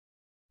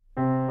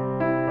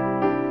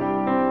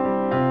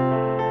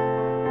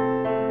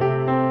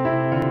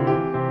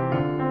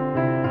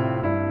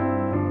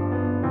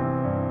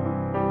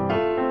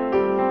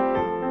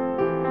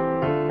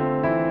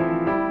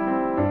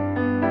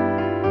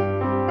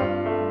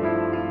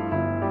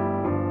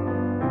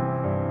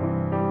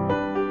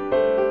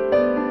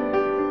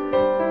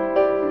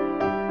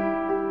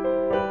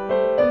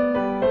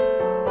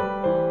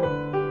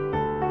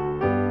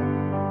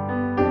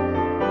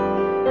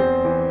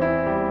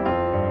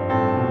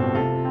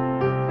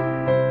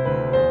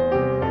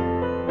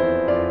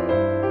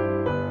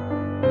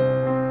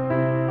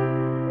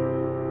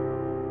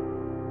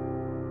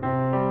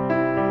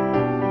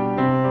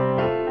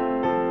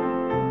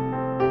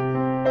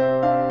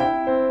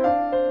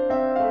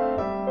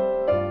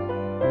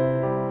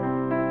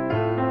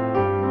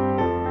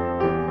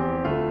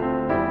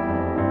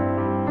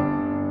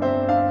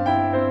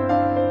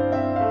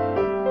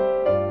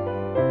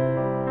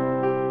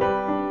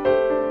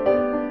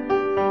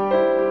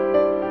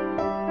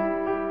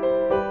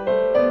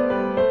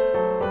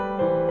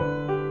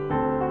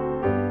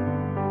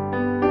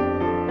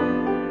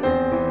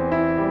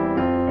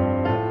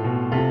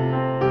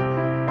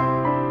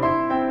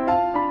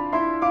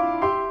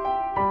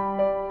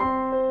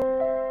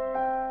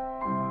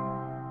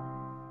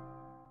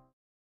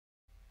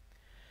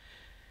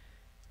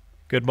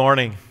Good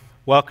morning.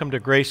 Welcome to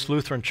Grace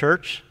Lutheran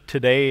Church.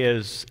 Today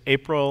is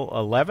April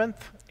 11th,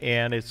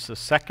 and it's the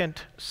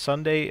second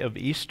Sunday of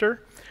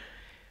Easter.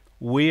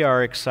 We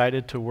are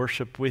excited to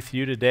worship with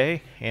you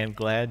today and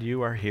glad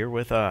you are here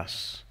with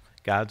us.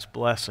 God's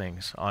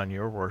blessings on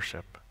your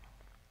worship.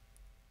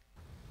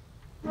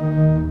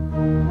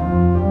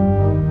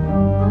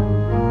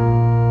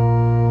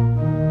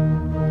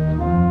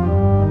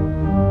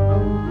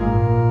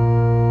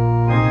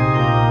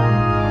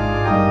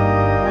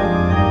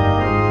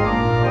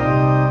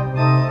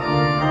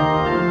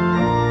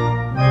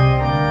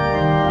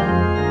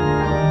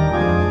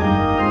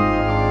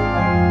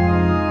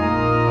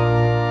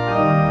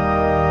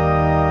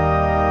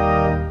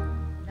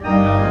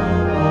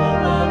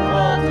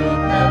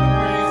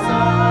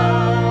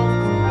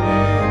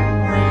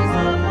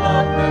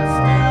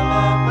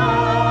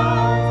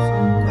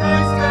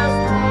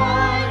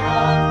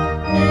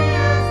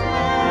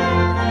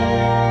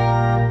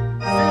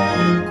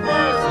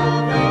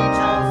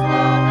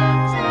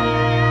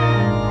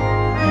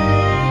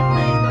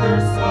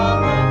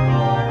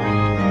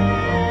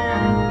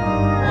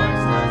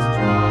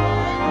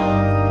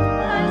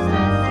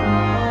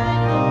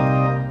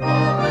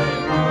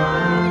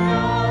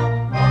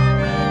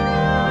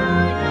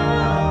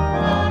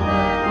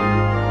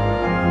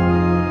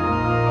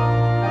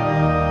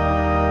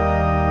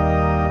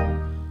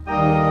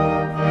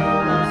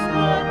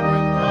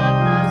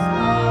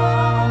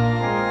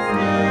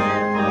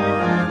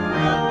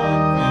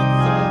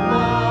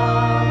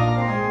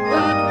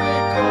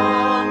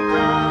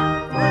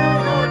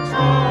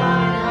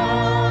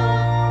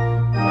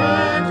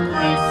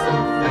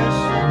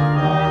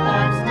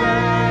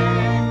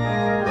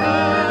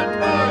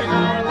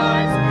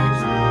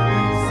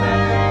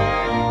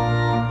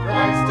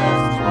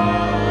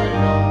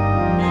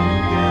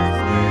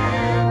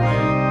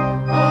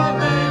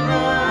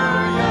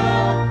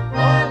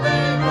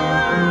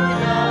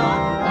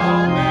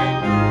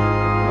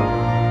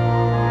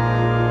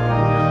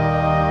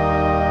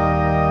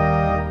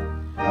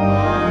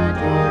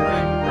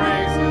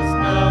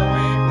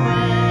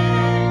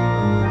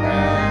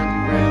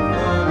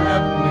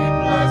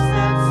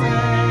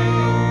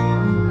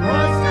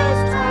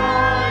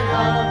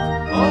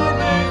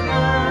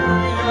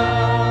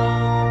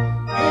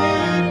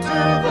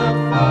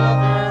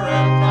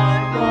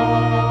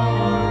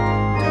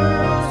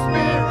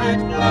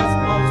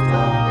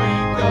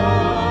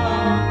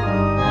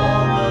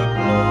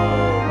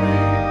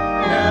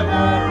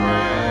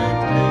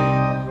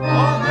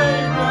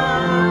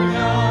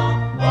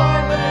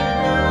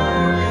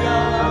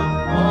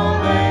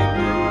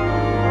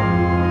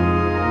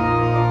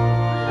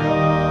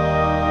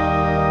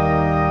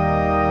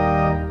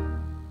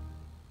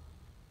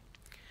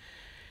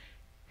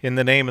 In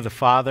the name of the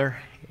Father,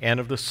 and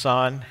of the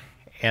Son,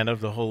 and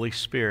of the Holy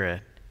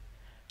Spirit.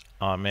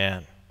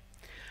 Amen.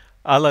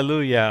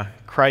 Alleluia,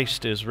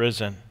 Christ is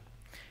risen.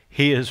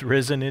 He is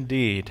risen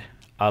indeed.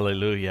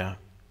 Alleluia.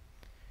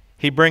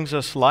 He brings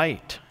us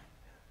light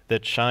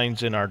that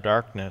shines in our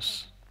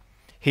darkness.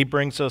 He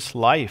brings us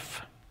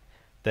life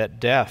that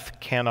death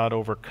cannot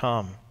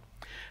overcome.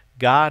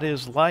 God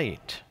is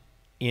light.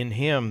 In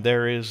him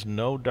there is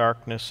no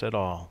darkness at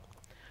all.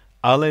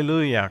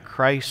 Alleluia,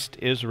 Christ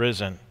is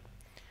risen.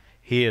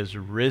 He is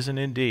risen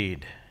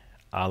indeed.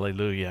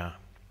 Alleluia.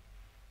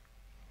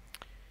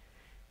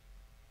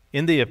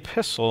 In the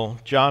epistle,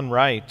 John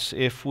writes,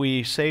 "If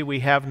we say we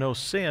have no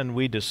sin,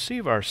 we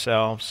deceive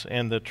ourselves,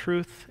 and the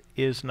truth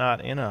is not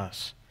in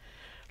us.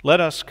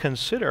 Let us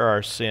consider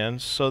our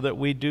sins so that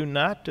we do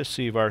not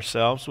deceive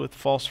ourselves with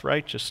false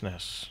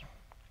righteousness."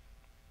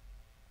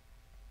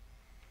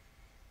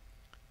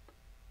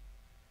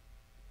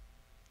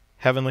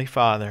 Heavenly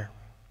Father,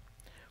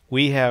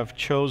 we have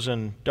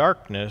chosen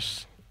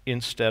darkness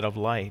instead of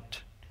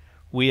light.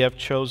 We have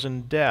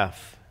chosen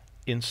death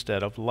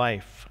instead of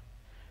life.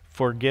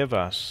 Forgive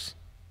us.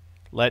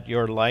 Let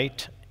your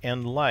light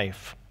and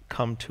life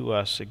come to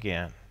us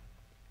again.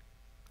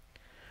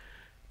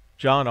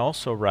 John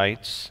also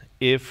writes,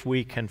 "If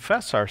we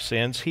confess our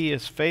sins, he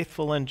is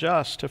faithful and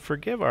just to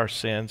forgive our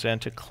sins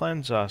and to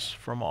cleanse us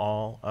from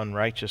all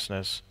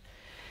unrighteousness."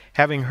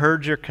 Having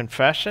heard your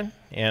confession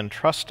and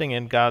trusting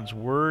in God's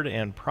word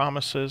and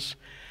promises,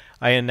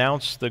 I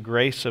announce the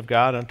grace of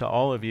God unto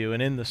all of you,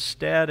 and in the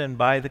stead and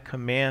by the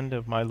command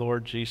of my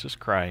Lord Jesus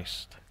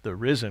Christ, the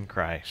risen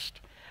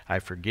Christ, I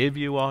forgive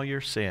you all your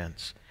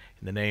sins.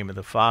 In the name of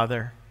the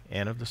Father,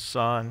 and of the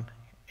Son,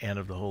 and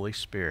of the Holy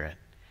Spirit.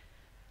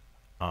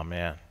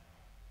 Amen.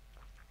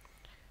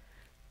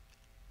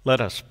 Let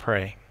us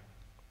pray.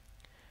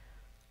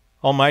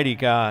 Almighty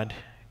God,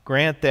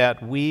 grant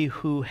that we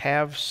who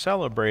have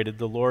celebrated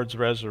the Lord's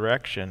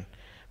resurrection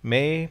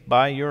may,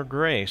 by your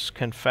grace,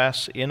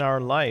 confess in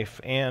our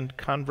life and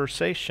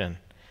conversation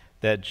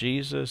that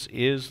Jesus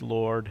is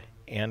Lord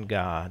and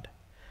God,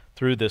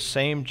 through the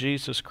same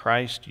Jesus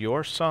Christ,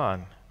 your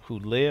Son, who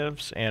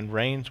lives and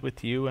reigns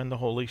with you and the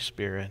Holy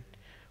Spirit,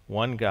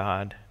 one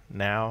God,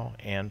 now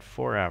and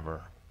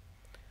forever.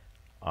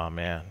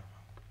 Amen.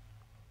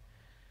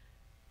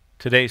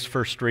 Today's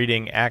first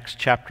reading, Acts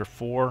chapter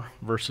 4,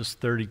 verses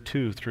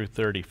 32 through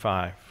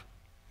 35.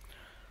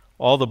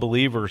 All the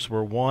believers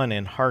were one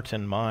in heart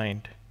and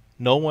mind.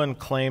 No one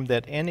claimed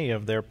that any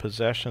of their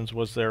possessions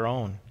was their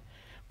own,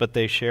 but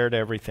they shared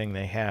everything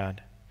they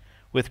had.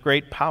 With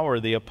great power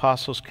the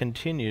apostles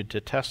continued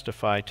to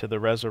testify to the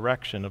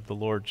resurrection of the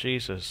Lord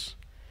Jesus.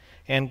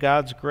 And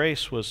God's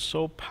grace was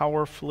so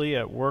powerfully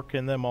at work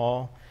in them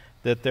all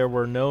that there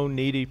were no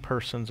needy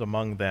persons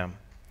among them.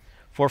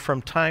 For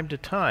from time to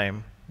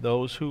time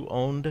those who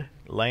owned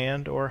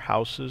land or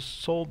houses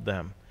sold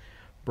them,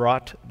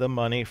 brought the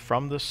money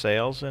from the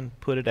sales and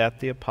put it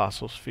at the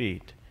apostles'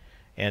 feet,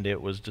 and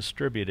it was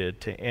distributed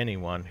to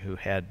anyone who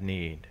had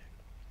need.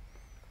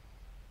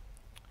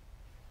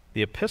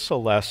 The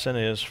epistle lesson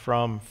is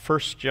from 1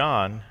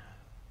 John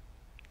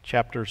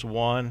chapters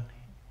 1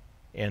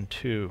 and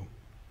 2.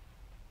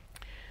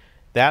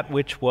 That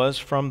which was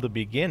from the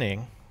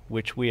beginning,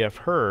 which we have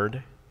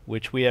heard,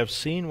 which we have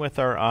seen with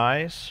our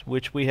eyes,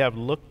 which we have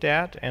looked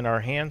at and our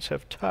hands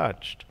have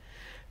touched,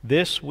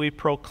 this we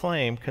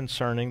proclaim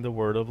concerning the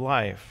word of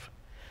life.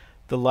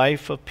 The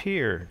life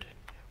appeared.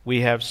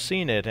 We have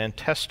seen it and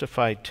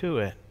testified to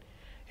it.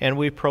 And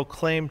we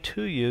proclaim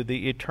to you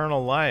the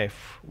eternal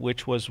life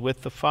which was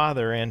with the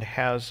Father and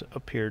has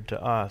appeared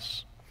to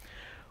us.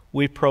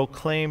 We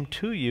proclaim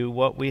to you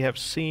what we have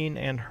seen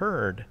and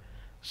heard,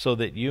 so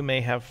that you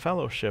may have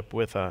fellowship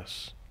with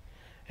us.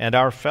 And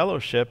our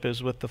fellowship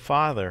is with the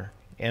Father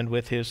and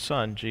with his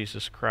Son,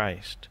 Jesus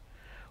Christ.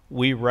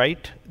 We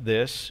write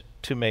this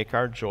to make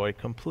our joy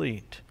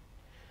complete.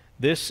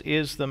 This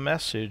is the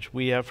message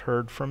we have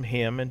heard from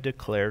him and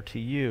declare to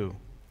you.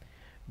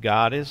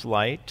 God is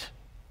light.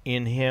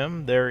 In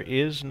him there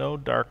is no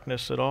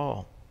darkness at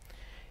all.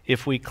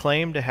 If we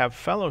claim to have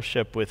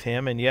fellowship with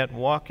him and yet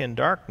walk in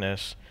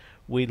darkness,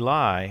 we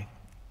lie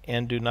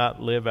and do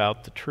not live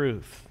out the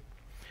truth.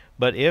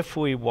 But if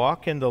we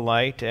walk in the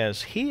light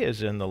as he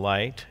is in the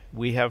light,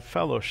 we have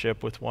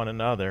fellowship with one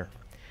another,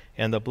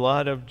 and the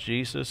blood of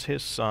Jesus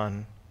his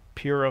Son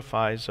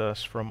purifies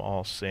us from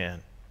all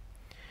sin.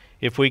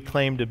 If we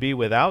claim to be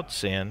without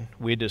sin,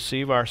 we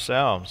deceive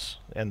ourselves,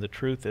 and the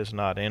truth is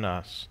not in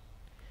us.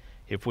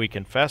 If we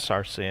confess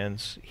our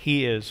sins,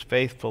 he is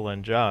faithful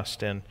and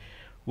just, and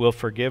will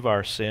forgive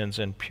our sins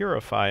and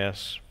purify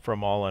us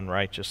from all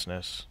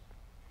unrighteousness.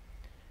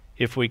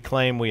 If we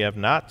claim we have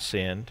not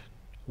sinned,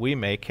 we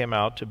make him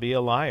out to be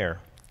a liar,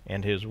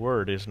 and his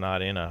word is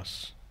not in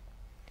us.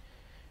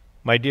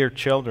 My dear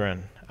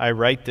children, I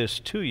write this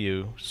to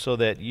you so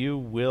that you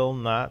will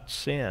not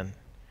sin.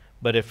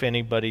 But if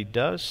anybody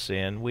does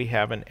sin, we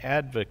have an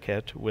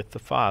advocate with the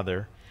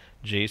Father,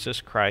 Jesus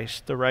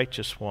Christ, the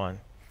righteous one.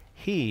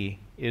 He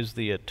is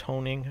the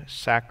atoning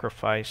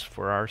sacrifice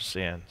for our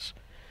sins,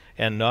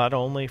 and not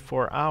only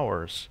for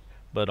ours,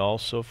 but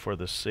also for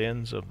the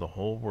sins of the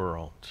whole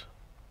world.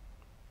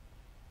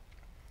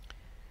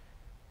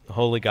 The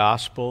Holy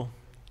Gospel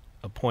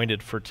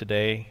appointed for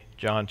today,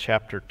 John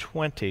chapter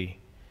 20,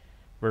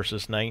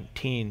 verses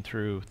 19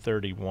 through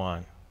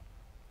 31.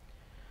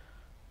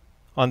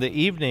 On the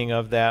evening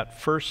of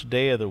that first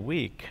day of the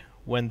week,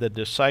 when the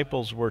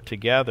disciples were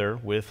together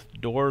with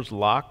doors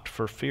locked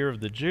for fear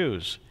of the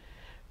Jews,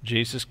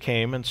 Jesus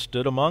came and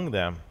stood among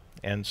them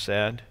and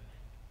said,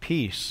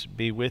 "Peace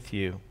be with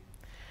you."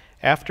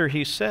 After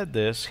he said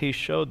this, he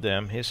showed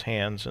them his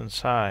hands and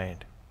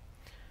side.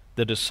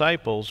 The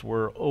disciples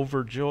were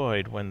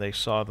overjoyed when they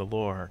saw the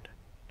Lord.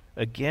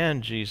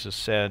 Again Jesus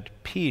said,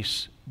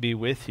 "Peace be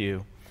with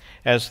you.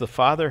 As the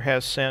Father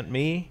has sent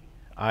me,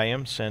 I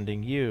am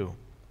sending you."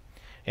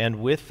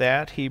 And with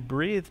that he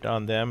breathed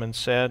on them and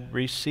said,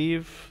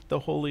 "Receive the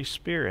Holy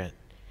Spirit.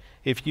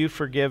 If you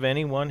forgive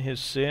anyone his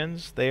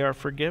sins, they are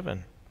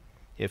forgiven.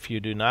 If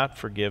you do not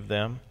forgive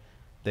them,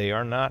 they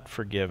are not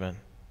forgiven."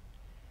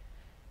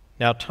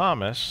 Now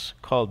Thomas,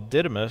 called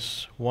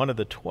Didymus, one of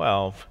the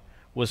 12,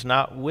 was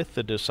not with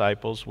the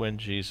disciples when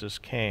Jesus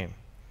came.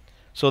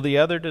 So the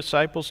other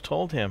disciples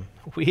told him,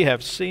 "We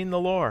have seen the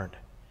Lord."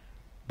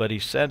 But he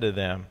said to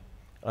them,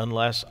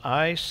 "Unless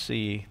I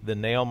see the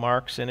nail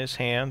marks in his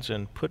hands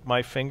and put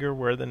my finger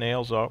where the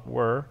nails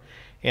were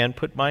and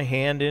put my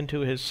hand into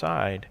his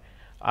side,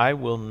 I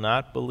will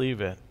not believe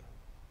it."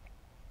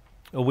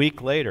 A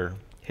week later,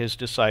 his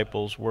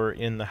disciples were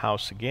in the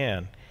house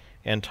again,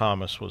 and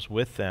Thomas was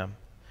with them.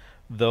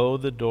 Though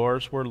the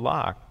doors were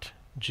locked,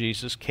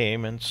 Jesus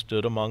came and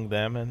stood among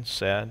them and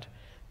said,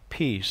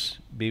 "Peace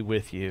be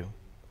with you."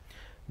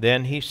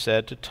 Then he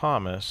said to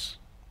Thomas,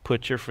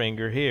 "Put your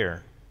finger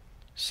here.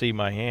 See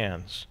my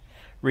hands.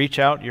 Reach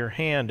out your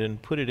hand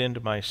and put it into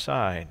my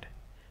side.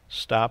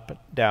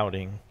 Stop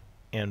doubting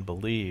and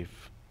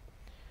believe."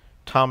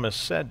 Thomas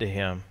said to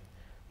him,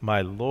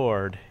 "My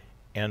Lord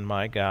and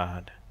my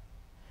God."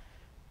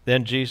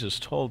 Then Jesus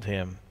told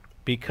him,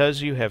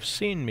 "Because you have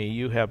seen me,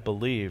 you have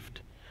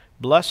believed.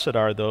 Blessed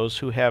are those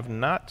who have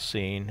not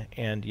seen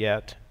and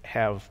yet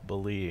have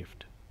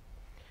believed."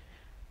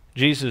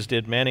 Jesus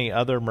did many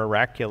other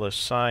miraculous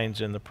signs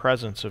in the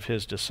presence of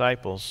his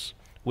disciples,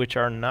 which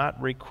are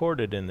not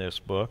recorded in this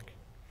book,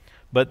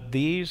 But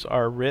these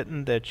are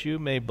written that you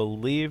may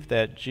believe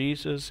that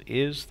Jesus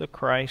is the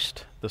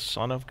Christ, the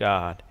Son of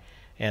God,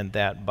 and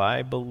that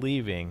by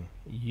believing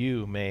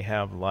you may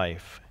have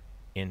life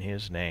in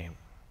his name.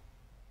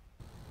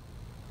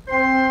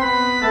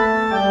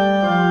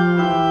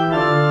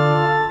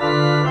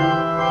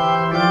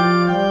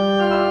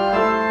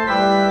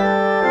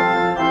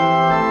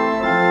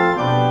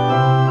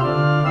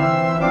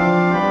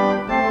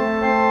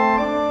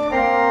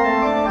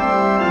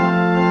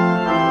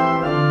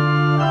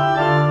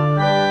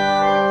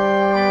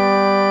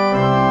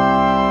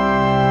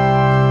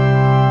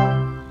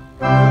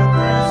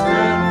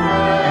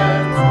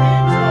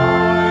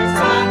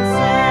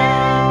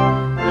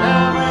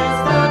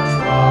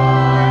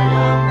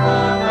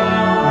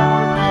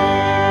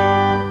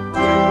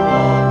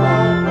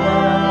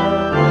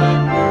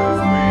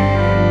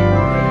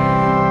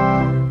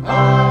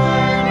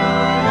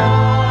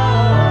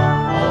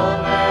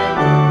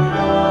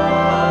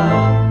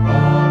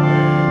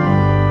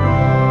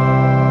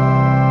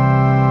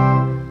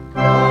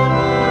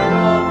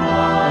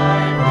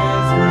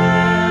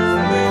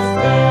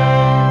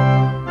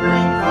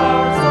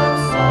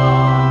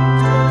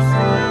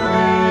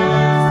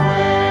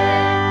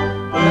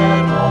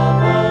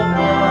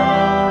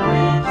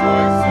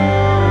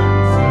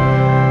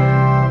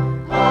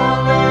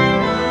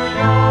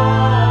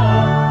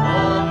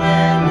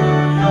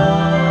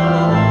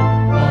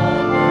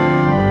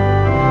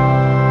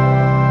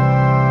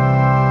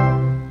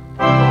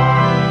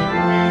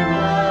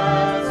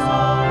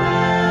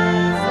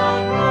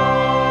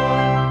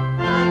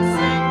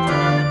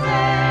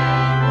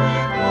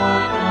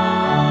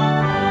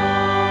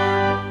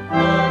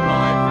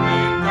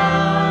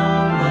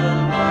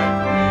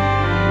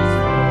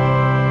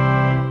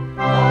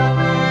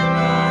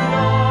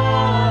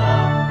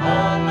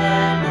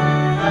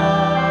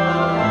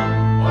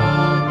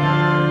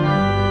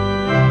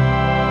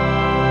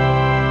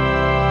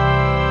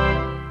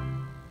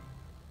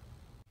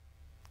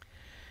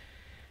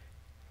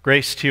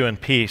 Grace to you and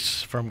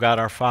peace from God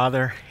our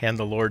Father and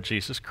the Lord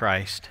Jesus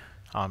Christ.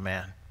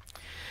 Amen.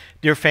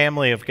 Dear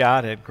family of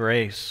God at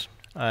Grace,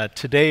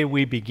 today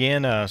we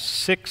begin a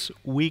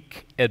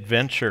 6-week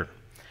adventure,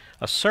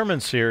 a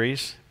sermon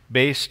series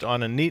based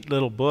on a neat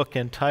little book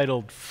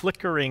entitled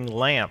Flickering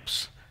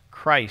Lamps,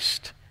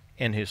 Christ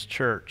and His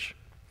Church.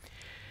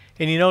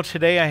 And you know,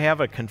 today I have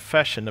a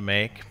confession to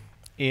make.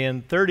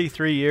 In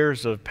 33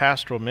 years of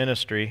pastoral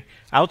ministry,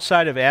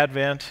 outside of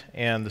Advent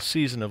and the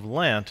season of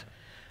Lent,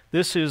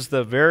 this is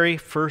the very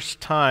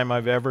first time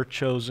I've ever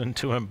chosen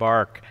to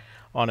embark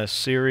on a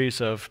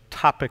series of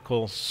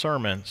topical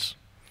sermons.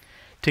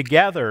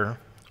 Together,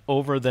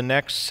 over the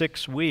next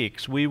 6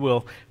 weeks, we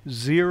will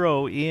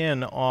zero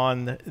in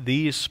on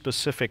these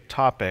specific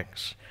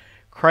topics: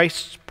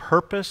 Christ's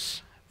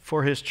purpose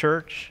for His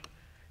church,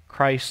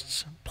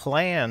 Christ's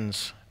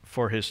plans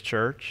for His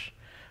church,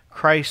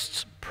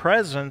 Christ's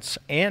presence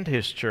and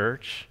His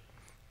church,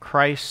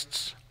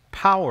 Christ's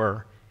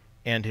power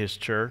and His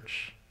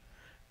church,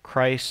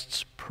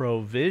 Christ's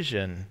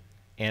provision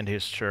and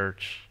His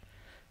church,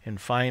 and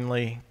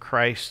finally,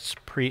 Christ's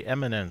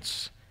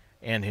preeminence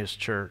and His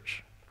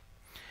church.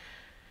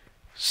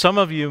 Some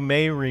of you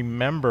may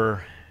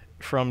remember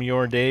from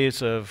your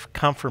days of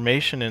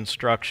confirmation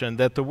instruction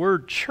that the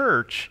word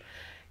church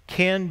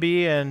can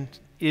be and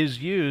is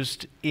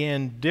used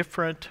in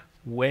different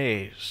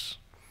ways.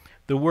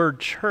 The word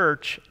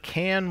church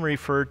can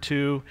refer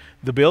to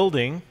the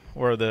building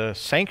or the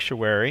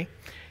sanctuary.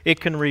 It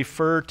can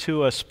refer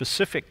to a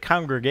specific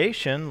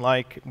congregation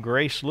like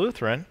Grace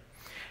Lutheran.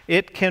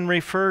 It can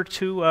refer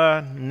to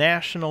a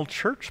national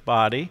church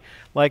body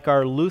like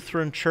our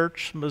Lutheran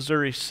Church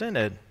Missouri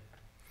Synod.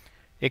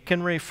 It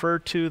can refer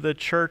to the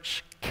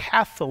church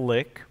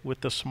Catholic with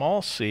the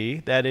small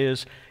c, that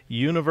is,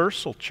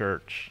 universal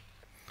church.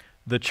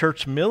 The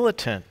church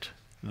militant,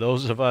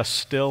 those of us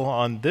still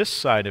on this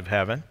side of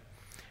heaven.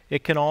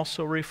 It can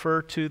also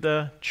refer to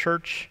the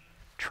church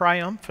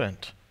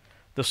triumphant,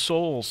 the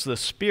souls, the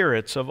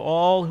spirits of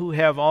all who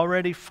have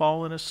already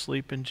fallen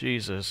asleep in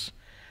Jesus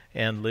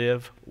and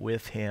live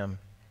with Him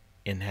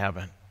in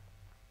heaven.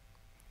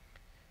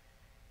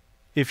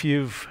 If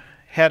you've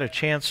had a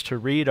chance to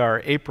read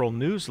our April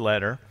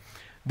newsletter,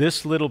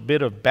 this little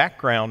bit of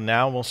background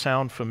now will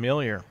sound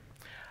familiar.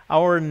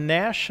 Our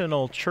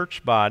national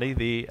church body,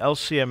 the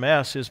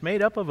LCMS, is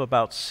made up of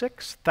about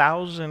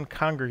 6,000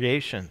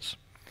 congregations.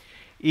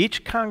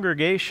 Each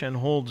congregation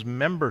holds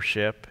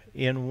membership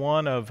in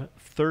one of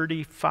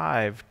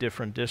 35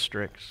 different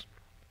districts.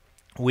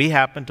 We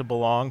happen to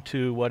belong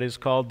to what is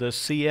called the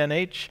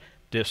CNH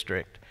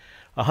district,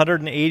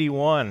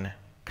 181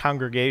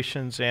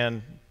 congregations,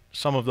 and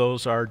some of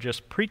those are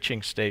just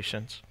preaching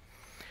stations.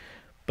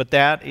 But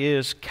that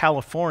is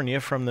California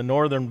from the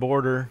northern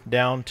border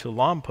down to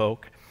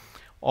Lompoc,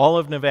 all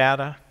of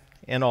Nevada,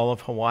 and all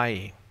of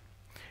Hawaii.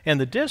 And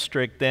the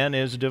district then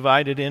is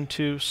divided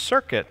into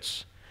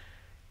circuits.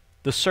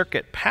 The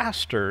circuit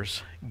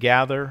pastors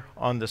gather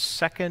on the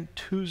second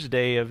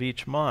Tuesday of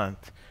each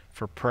month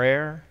for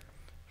prayer,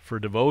 for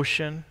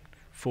devotion,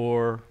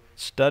 for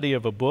study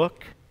of a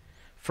book,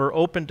 for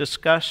open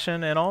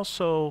discussion, and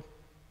also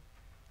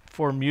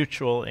for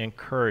mutual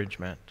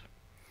encouragement.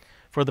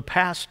 For the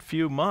past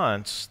few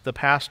months, the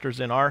pastors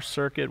in our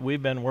circuit,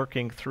 we've been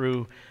working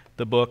through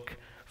the book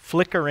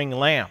Flickering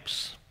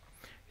Lamps.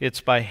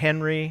 It's by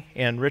Henry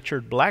and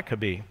Richard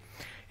Blackaby.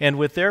 And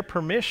with their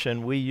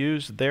permission, we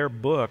used their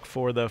book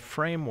for the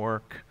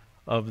framework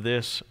of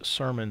this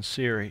sermon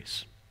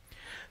series.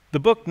 The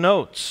book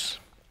notes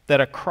that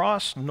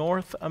across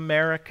North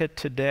America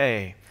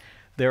today,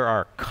 there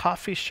are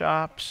coffee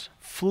shops,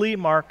 flea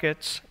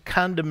markets,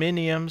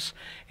 condominiums,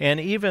 and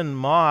even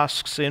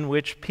mosques in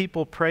which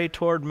people pray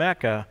toward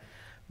Mecca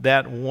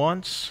that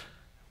once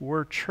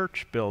were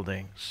church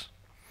buildings.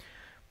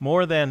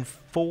 More than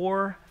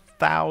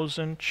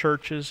 4,000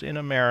 churches in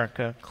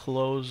America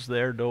close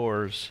their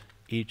doors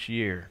each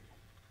year.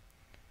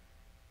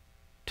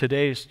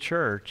 Today's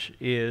church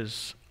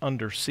is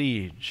under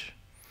siege.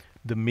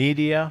 The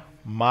media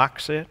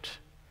mocks it,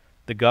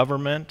 the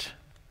government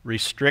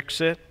restricts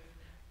it,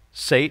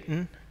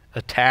 Satan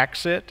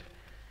attacks it,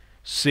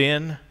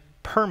 sin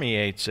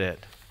permeates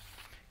it.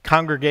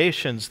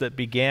 Congregations that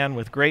began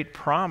with great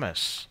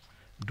promise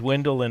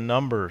dwindle in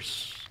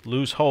numbers,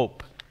 lose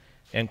hope,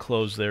 and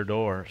close their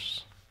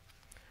doors.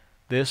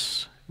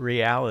 This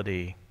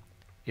reality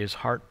is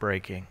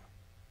heartbreaking.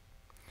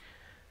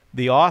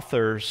 The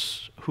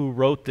authors who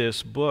wrote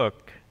this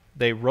book,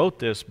 they wrote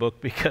this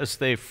book because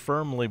they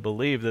firmly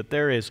believe that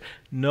there is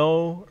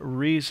no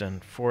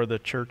reason for the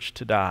church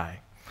to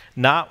die,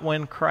 not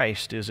when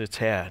Christ is its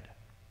head.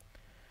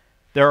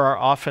 There are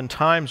often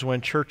times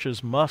when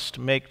churches must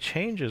make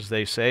changes,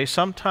 they say,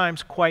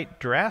 sometimes quite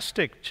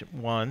drastic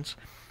ones,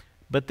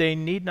 but they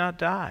need not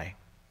die.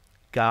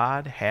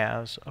 God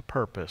has a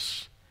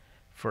purpose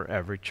for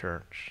every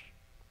church.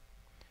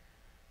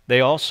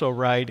 They also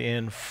write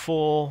in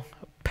full,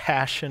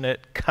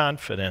 passionate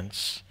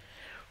confidence,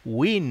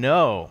 we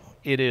know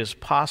it is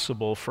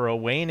possible for a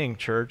waning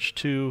church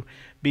to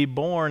be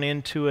born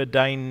into a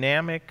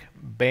dynamic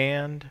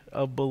band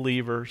of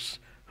believers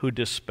who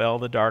dispel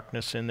the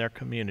darkness in their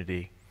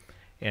community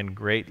and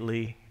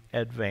greatly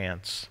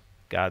advance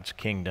God's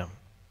kingdom.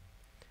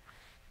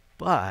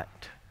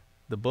 But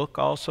the book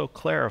also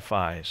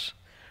clarifies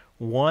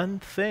one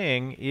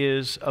thing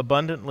is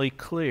abundantly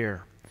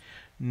clear.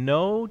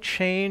 No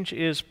change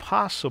is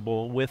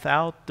possible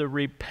without the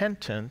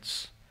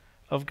repentance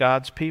of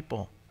God's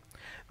people.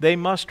 They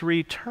must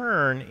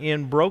return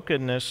in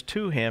brokenness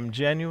to Him,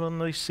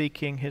 genuinely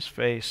seeking His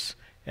face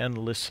and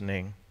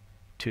listening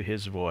to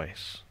His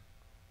voice.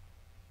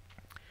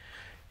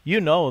 You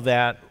know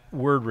that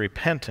word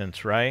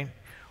repentance, right?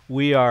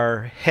 We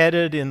are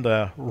headed in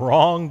the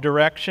wrong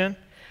direction,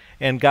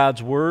 and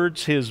God's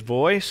words, His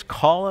voice,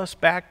 call us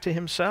back to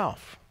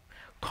Himself,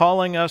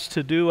 calling us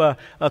to do a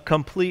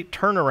complete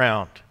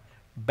turnaround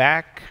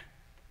back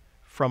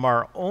from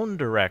our own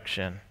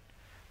direction,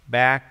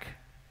 back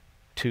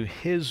to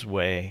His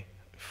way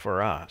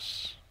for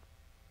us.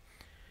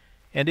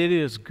 And it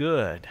is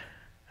good,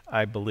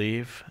 I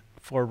believe,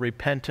 for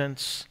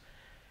repentance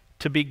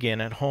to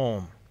begin at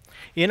home.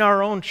 In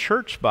our own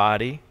church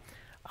body,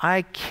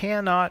 I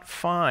cannot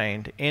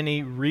find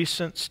any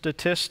recent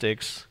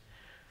statistics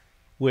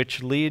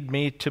which lead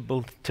me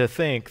to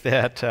think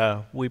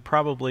that we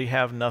probably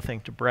have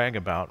nothing to brag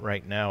about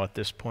right now at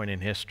this point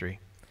in history.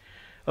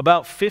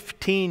 About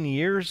 15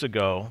 years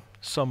ago,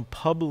 some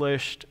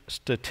published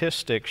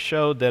statistics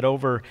showed that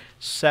over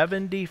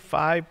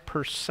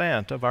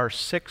 75% of our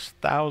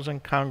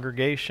 6,000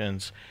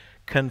 congregations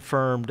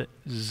confirmed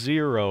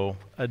 0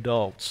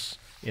 adults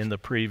in the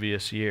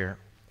previous year.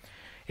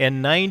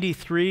 And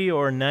 93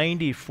 or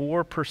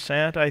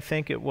 94%, I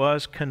think it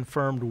was,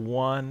 confirmed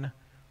 1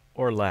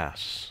 or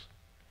less.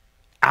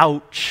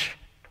 Ouch,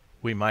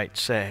 we might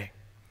say.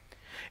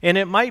 And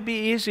it might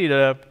be easy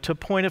to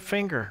point a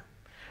finger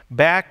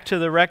back to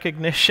the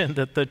recognition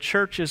that the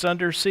church is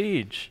under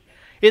siege.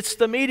 It's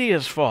the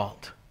media's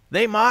fault.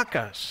 They mock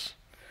us.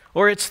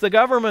 Or it's the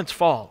government's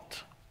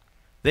fault.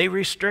 They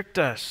restrict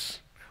us.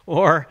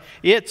 Or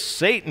it's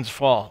Satan's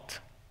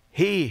fault.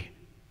 He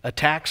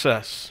attacks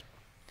us.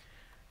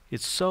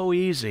 It's so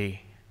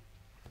easy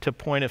to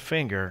point a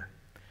finger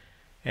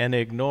and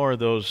ignore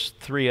those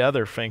 3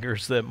 other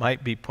fingers that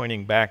might be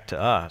pointing back to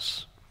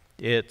us.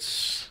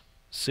 It's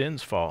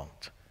sin's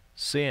fault.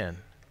 Sin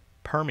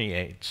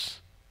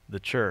permeates the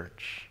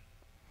church.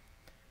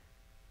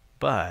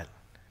 But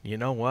you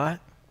know what?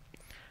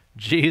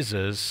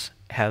 Jesus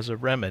has a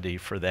remedy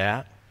for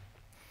that.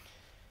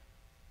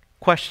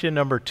 Question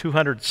number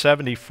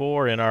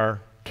 274 in our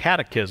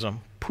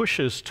catechism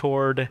pushes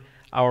toward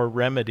our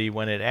remedy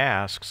when it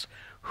asks,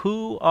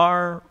 who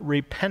are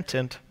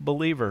repentant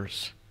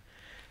believers?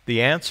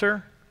 The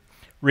answer,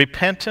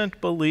 repentant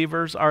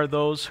believers are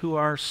those who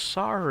are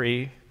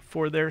sorry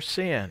for their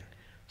sin.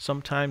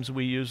 Sometimes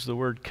we use the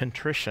word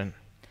contrition.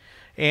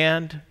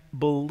 And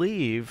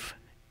believe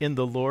in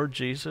the Lord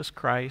Jesus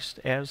Christ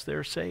as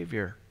their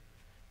Savior.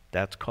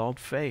 That's called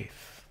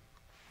faith.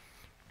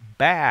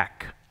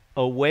 Back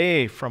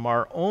away from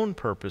our own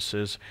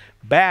purposes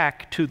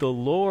back to the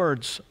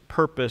Lord's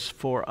purpose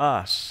for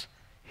us,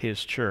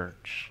 His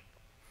church.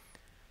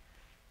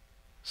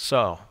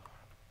 So,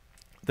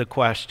 the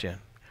question,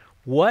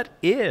 what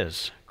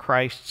is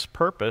Christ's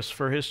purpose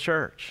for His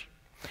church?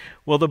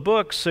 Well, the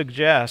book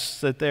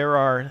suggests that there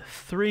are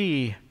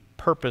three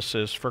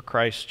purposes for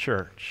Christ's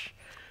church.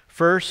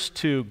 First,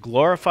 to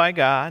glorify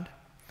God,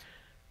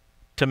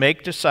 to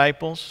make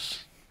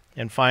disciples,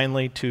 and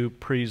finally, to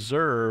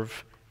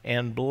preserve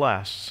and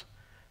bless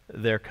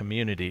their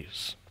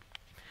communities.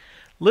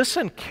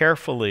 Listen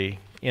carefully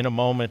in a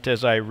moment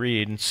as I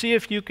read and see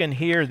if you can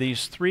hear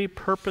these three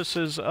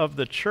purposes of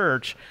the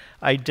church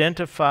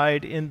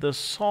identified in the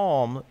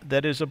psalm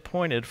that is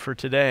appointed for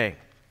today.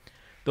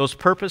 Those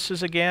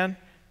purposes again,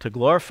 to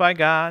glorify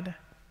God,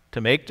 to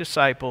make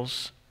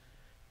disciples,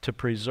 to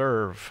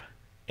preserve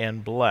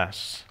and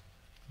bless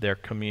their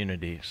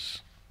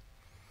communities.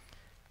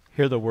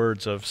 Hear the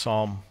words of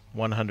Psalm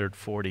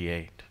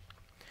 148.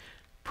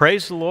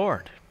 Praise the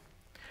Lord.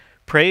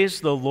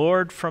 Praise the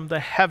Lord from the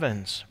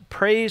heavens.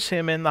 Praise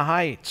Him in the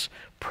heights.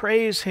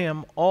 Praise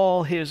Him,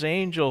 all His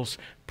angels.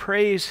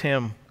 Praise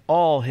Him,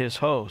 all His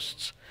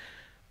hosts.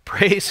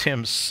 Praise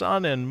Him,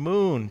 sun and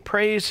moon.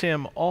 Praise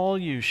Him, all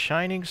you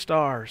shining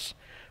stars.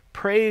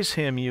 Praise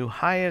Him, you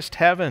highest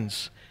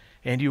heavens,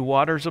 and you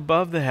waters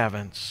above the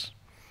heavens.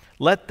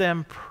 Let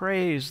them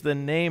praise the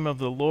name of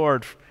the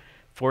Lord,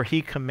 for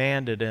He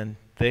commanded and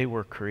they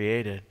were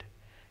created,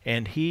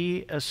 and He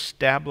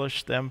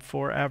established them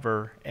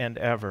forever and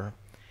ever.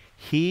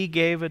 He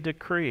gave a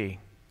decree,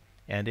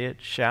 and it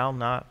shall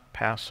not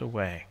pass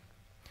away.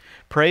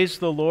 Praise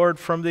the Lord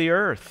from the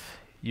earth,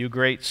 you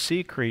great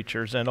sea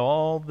creatures and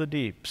all the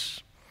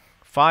deeps,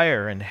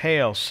 fire and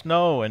hail,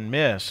 snow and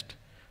mist,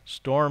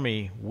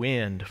 stormy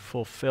wind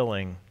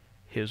fulfilling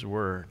His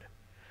word,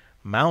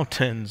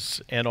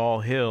 mountains and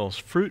all hills,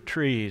 fruit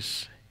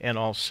trees and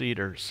all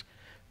cedars,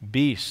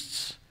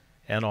 beasts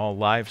and all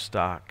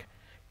livestock,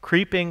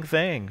 creeping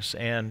things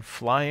and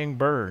flying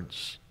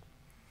birds,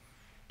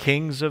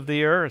 kings of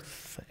the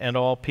earth and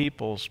all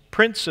peoples,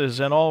 princes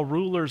and all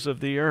rulers of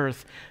the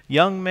earth,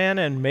 young men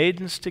and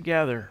maidens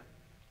together,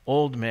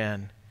 old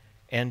men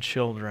and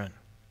children.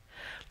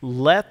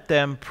 Let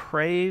them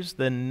praise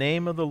the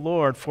name of the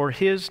Lord, for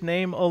His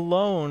name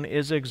alone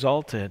is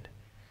exalted.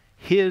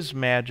 His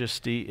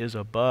majesty is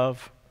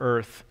above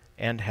earth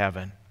and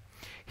heaven.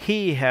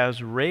 He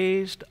has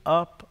raised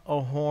up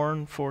a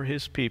horn for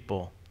His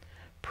people,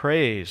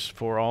 praise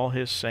for all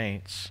His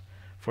saints,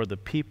 for the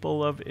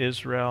people of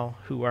Israel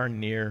who are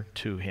near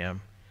to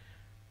Him.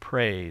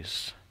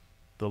 Praise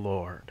the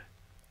Lord.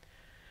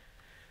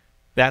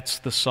 That's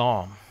the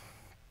psalm.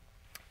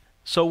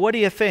 So what do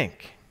you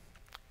think?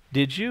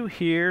 Did you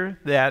hear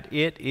that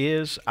it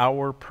is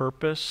our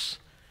purpose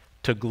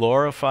to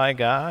glorify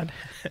God?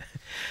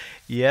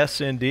 Yes,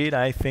 indeed,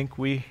 I think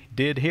we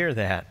did hear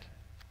that.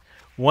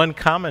 One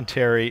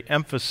commentary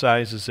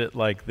emphasizes it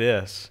like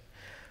this.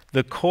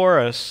 The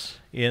chorus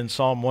in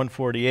Psalm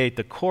 148,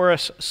 the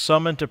chorus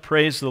summoned to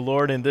praise the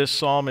Lord in this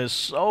psalm is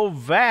so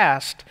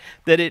vast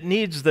that it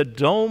needs the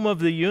dome of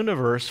the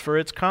universe for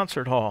its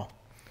concert hall.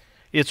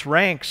 Its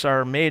ranks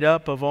are made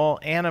up of all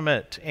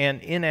animate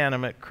and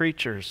inanimate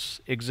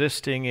creatures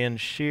existing in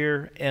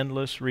sheer,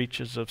 endless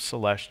reaches of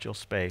celestial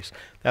space.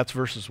 That's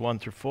verses 1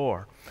 through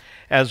 4.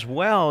 As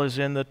well as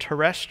in the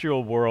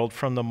terrestrial world,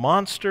 from the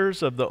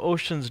monsters of the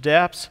ocean's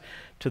depths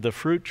to the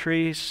fruit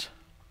trees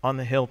on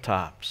the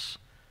hilltops.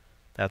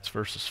 That's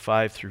verses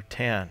 5 through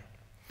 10.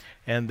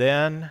 And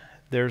then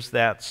there's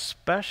that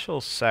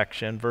special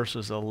section,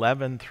 verses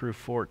 11 through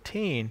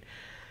 14.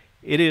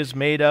 It is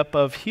made up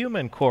of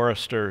human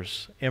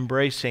choristers,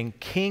 embracing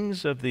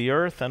kings of the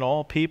earth and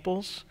all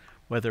peoples,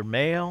 whether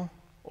male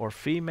or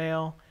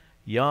female,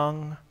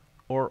 young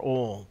or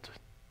old.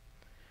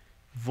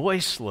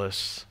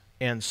 Voiceless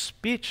and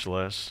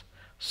speechless,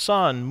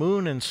 sun,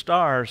 moon, and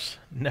stars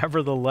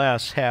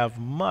nevertheless have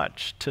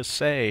much to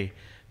say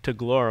to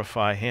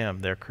glorify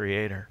Him, their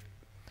Creator.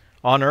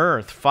 On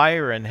earth,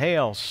 fire and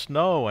hail,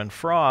 snow and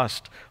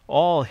frost,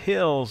 all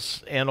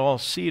hills and all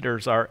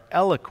cedars are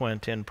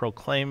eloquent in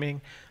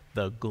proclaiming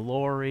the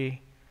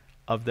glory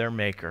of their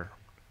Maker.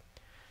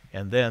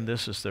 And then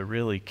this is the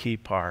really key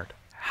part.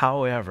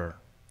 However,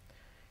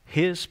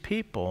 His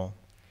people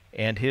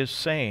and His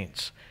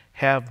saints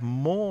have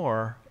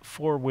more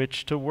for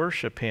which to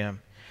worship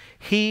Him.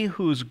 He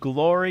whose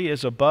glory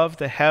is above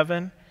the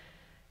heaven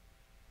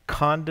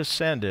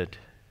condescended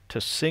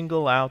to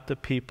single out the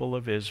people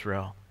of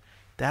Israel.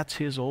 That's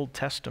His Old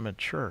Testament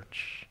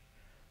church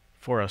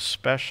for a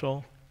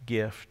special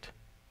gift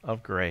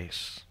of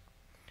grace.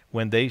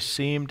 When they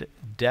seemed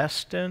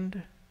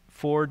destined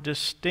for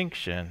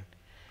distinction,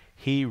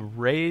 He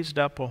raised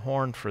up a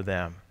horn for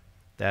them,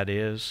 that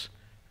is,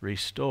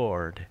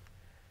 restored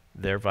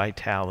their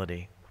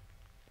vitality.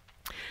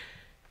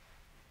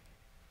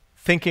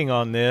 Thinking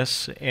on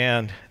this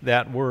and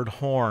that word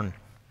horn,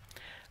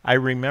 I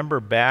remember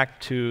back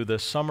to the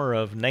summer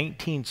of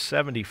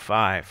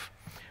 1975.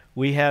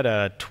 We had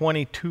a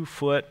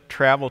 22-foot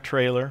travel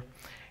trailer,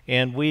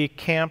 and we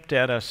camped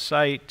at a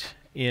site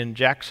in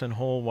Jackson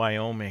Hole,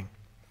 Wyoming,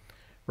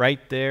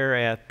 right there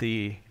at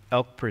the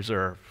elk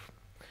preserve.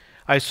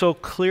 I so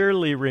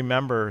clearly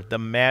remember the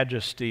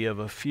majesty of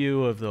a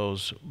few of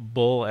those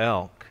bull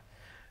elk.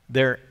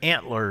 Their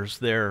antlers,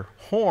 their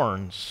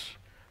horns,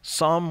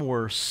 some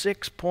were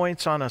 6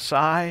 points on a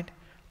side,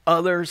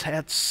 others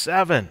had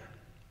 7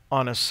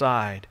 on a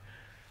side.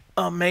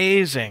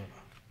 Amazing.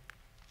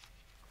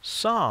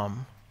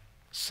 Some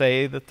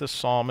say that the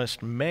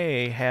psalmist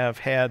may have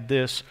had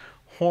this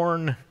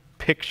horn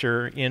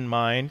picture in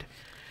mind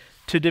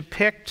to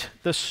depict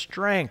the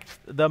strength,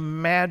 the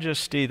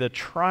majesty, the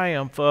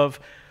triumph of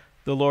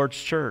the Lord's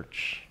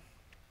church.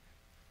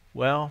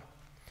 Well,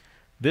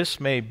 this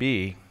may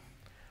be,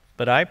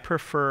 but I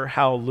prefer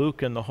how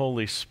Luke and the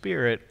Holy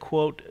Spirit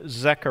quote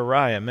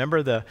Zechariah.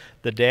 Remember the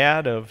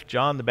dad of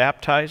John the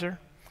Baptizer?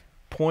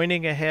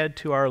 Pointing ahead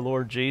to our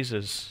Lord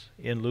Jesus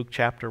in Luke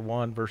chapter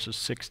 1, verses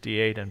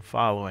 68 and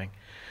following.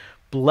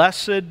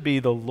 Blessed be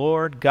the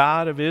Lord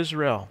God of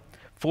Israel,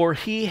 for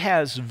he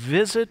has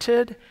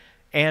visited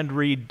and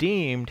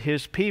redeemed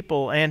his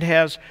people, and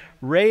has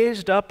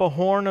raised up a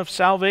horn of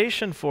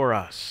salvation for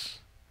us,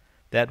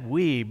 that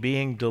we,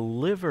 being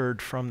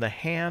delivered from the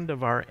hand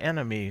of our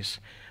enemies,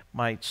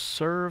 might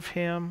serve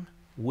him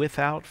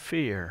without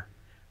fear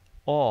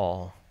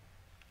all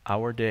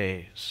our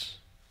days.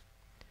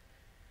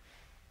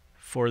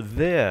 For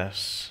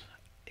this,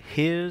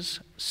 his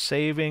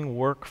saving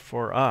work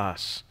for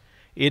us,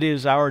 it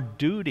is our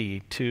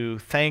duty to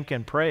thank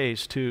and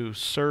praise, to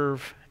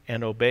serve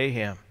and obey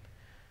him.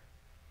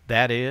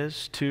 That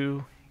is,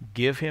 to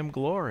give him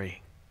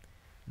glory.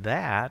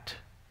 That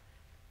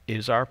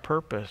is our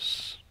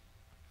purpose.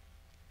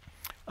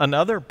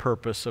 Another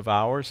purpose of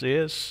ours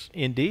is,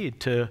 indeed,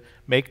 to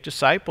make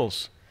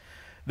disciples.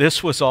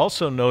 This was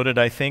also noted,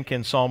 I think,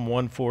 in Psalm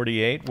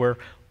 148, where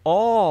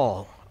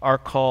all are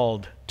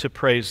called to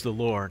praise the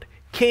Lord.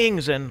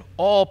 Kings and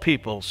all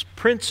peoples,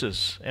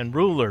 princes and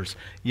rulers,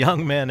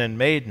 young men and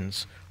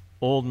maidens,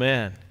 old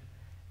men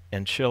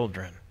and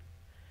children.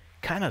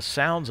 Kind of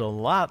sounds a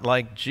lot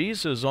like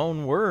Jesus'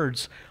 own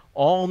words,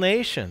 all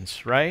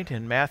nations, right?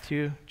 In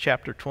Matthew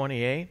chapter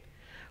 28,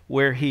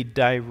 where he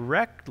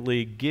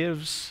directly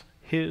gives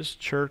his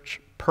church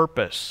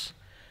purpose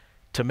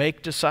to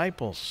make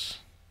disciples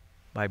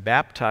by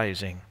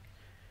baptizing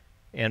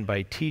and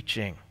by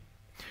teaching.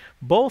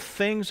 Both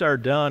things are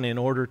done in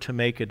order to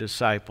make a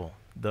disciple,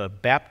 the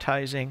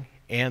baptizing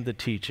and the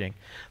teaching.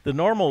 The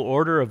normal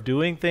order of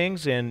doing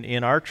things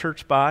in our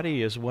church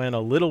body is when a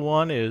little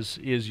one is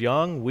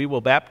young, we will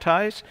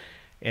baptize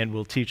and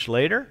we'll teach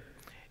later.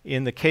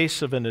 In the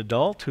case of an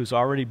adult who's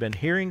already been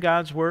hearing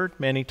God's word,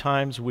 many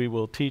times we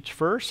will teach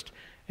first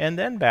and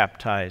then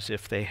baptize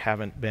if they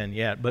haven't been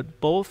yet. But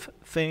both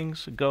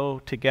things go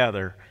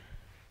together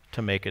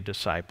to make a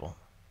disciple.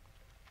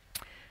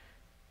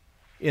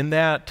 In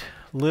that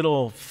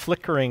little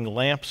flickering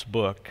lamps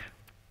book,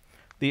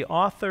 the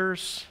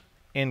authors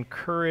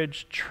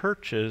encourage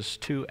churches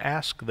to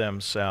ask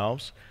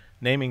themselves,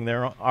 naming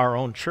our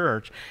own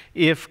church,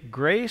 if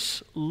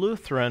Grace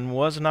Lutheran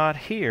was not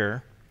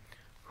here,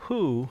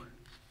 who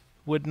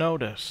would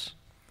notice?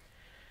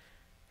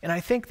 And I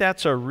think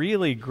that's a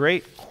really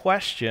great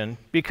question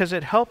because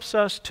it helps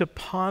us to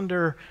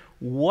ponder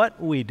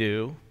what we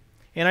do,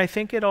 and I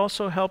think it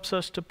also helps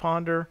us to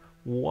ponder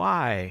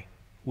why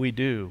we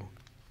do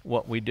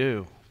what we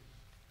do.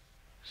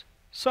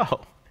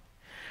 So,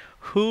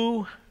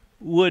 who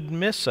would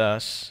miss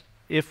us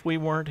if we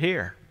weren't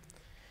here?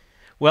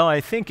 Well,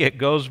 I think it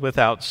goes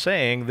without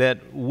saying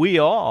that we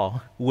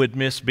all would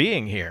miss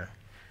being here.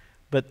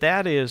 But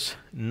that is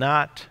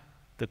not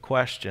the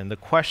question. The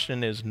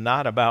question is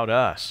not about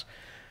us.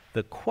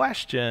 The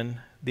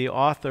question the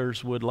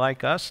authors would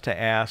like us to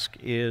ask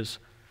is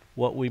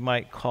what we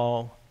might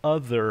call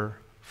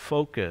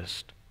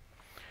other-focused.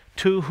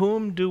 To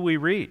whom do we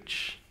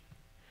reach?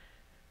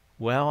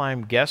 Well,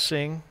 I'm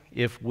guessing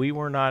if we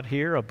were not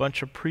here, a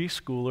bunch of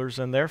preschoolers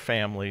and their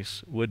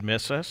families would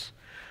miss us.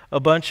 A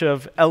bunch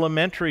of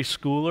elementary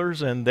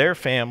schoolers and their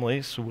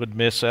families would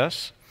miss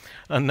us.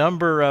 A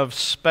number of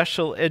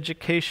special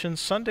education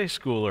Sunday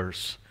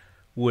schoolers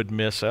would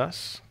miss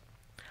us.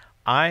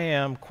 I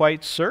am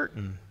quite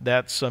certain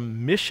that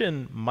some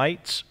Mission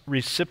Mites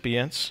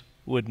recipients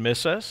would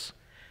miss us.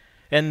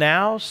 And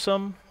now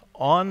some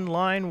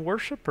online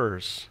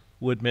worshipers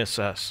would miss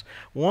us,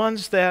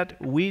 ones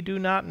that we do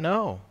not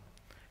know.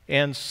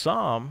 And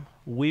some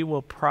we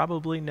will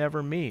probably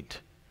never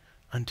meet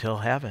until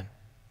heaven.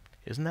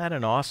 Isn't that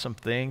an awesome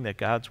thing that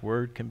God's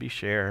word can be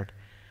shared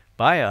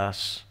by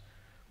us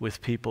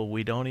with people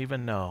we don't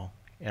even know,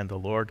 and the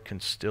Lord can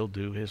still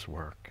do his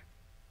work?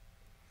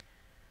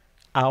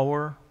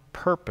 Our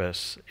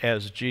purpose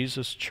as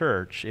Jesus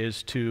Church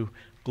is to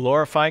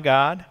glorify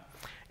God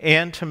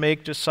and to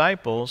make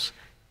disciples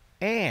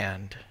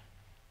and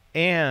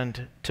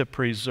to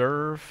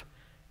preserve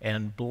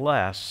and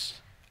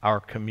bless our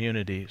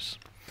communities.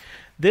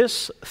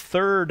 This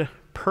third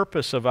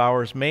purpose of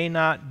ours may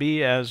not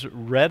be as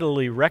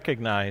readily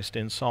recognized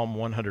in Psalm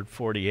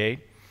 148,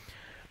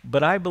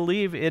 but I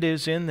believe it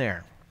is in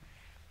there.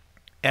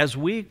 As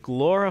we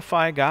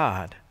glorify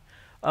God,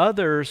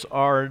 others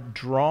are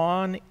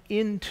drawn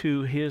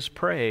into His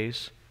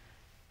praise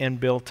and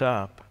built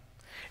up.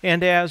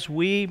 And as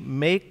we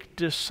make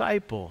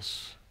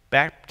disciples,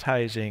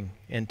 baptizing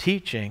and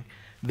teaching,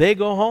 they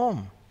go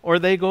home, or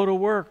they go to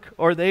work,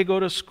 or they go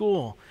to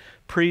school,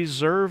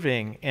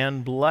 preserving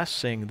and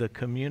blessing the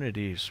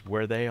communities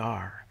where they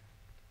are.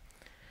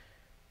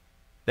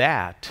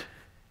 That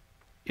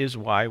is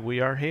why we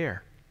are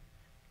here,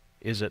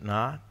 is it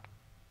not?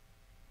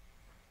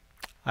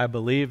 I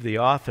believe the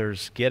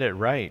authors get it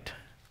right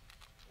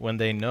when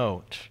they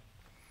note,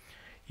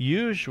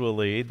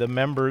 usually the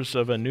members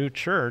of a new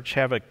church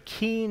have a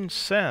keen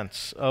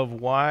sense of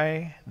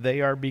why they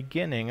are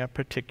beginning a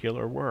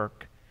particular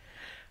work.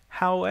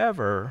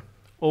 However,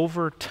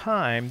 over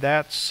time,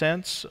 that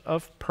sense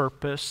of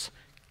purpose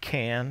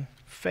can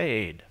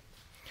fade.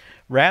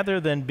 Rather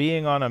than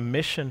being on a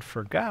mission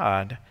for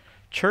God,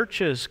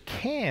 churches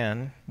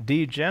can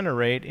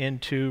degenerate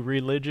into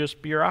religious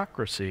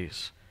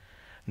bureaucracies.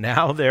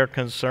 Now their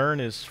concern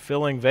is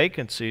filling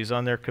vacancies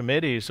on their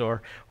committees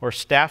or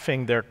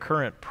staffing their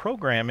current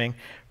programming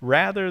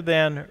rather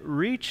than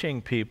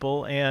reaching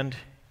people and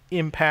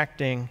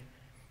impacting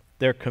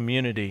their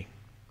community.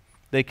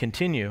 They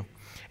continue.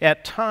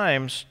 At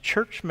times,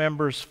 church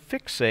members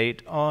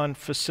fixate on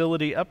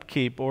facility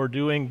upkeep or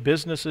doing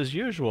business as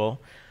usual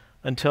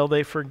until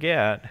they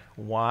forget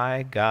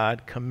why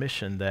God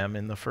commissioned them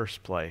in the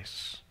first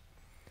place.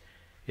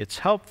 It's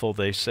helpful,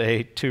 they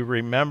say, to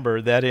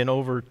remember that in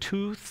over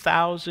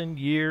 2,000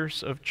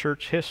 years of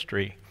church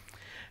history,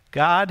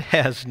 God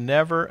has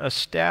never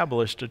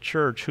established a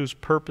church whose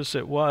purpose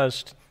it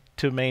was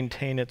to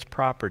maintain its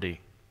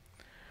property.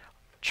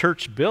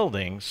 Church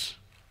buildings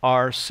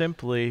are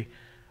simply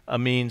a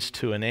means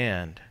to an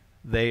end.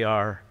 They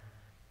are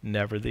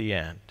never the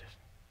end.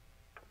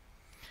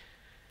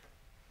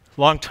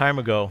 Long time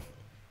ago,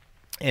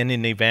 in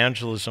an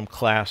evangelism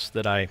class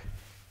that I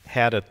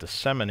had at the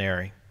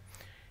seminary,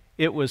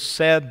 it was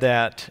said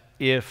that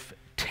if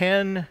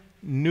 10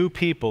 new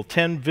people,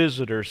 10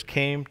 visitors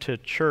came to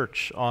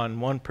church on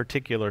one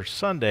particular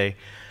Sunday,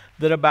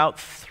 that about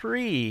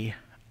 3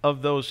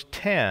 of those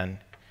 10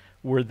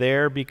 were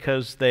there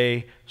because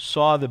they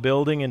saw the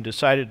building and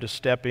decided to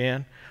step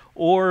in,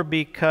 or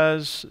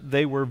because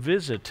they were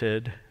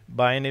visited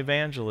by an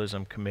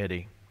evangelism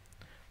committee.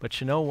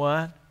 But you know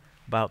what?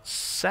 About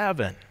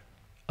 7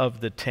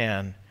 of the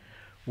 10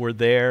 were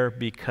there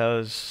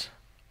because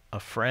a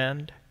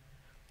friend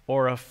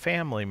or a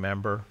family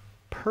member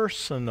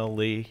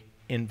personally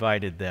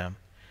invited them.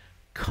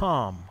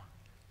 Come,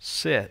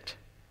 sit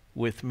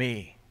with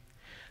me.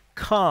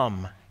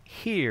 Come,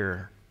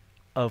 hear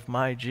of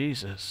my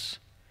Jesus.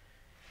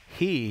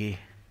 He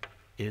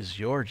is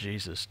your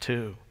Jesus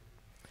too.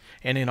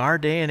 And in our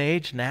day and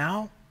age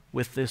now,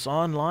 with this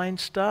online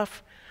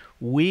stuff,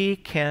 we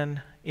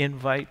can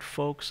invite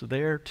folks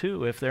there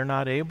too. If they're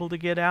not able to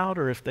get out,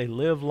 or if they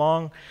live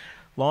long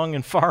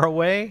and far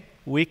away,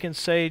 we can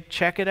say,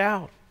 check it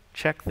out.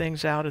 Check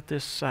things out at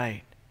this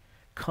site.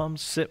 Come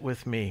sit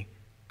with me.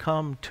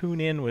 Come tune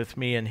in with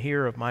me and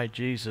hear of my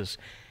Jesus.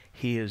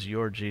 He is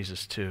your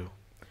Jesus too.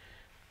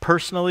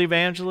 Personal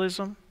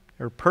evangelism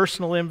or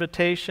personal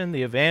invitation,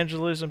 the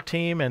evangelism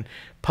team, and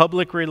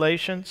public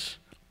relations,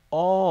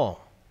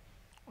 all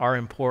are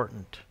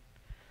important.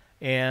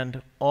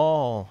 And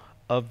all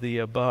of the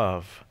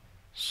above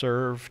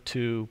serve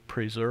to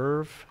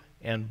preserve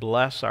and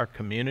bless our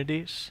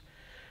communities,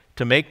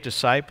 to make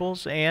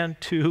disciples,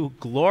 and to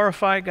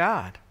glorify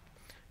God.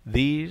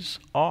 These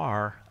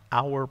are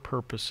our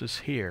purposes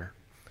here.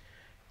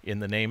 In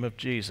the name of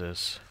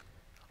Jesus,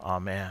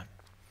 amen.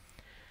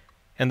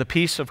 And the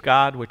peace of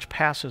God, which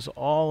passes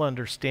all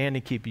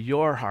understanding, keep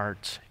your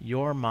hearts,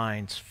 your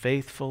minds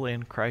faithful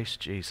in Christ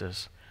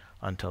Jesus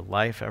unto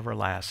life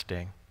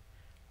everlasting.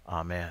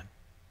 Amen.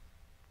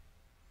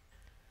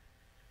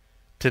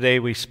 Today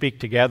we speak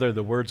together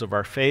the words of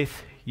our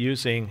faith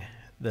using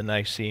the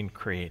Nicene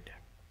Creed.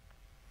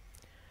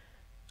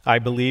 I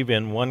believe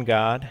in one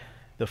God,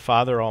 the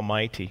Father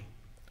Almighty,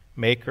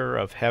 maker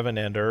of heaven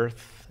and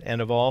earth,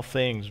 and of all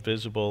things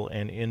visible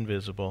and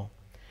invisible,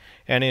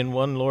 and in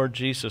one Lord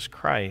Jesus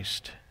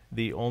Christ,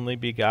 the only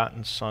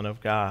begotten Son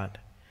of God,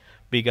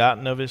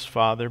 begotten of his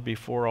Father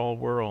before all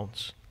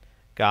worlds,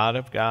 God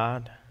of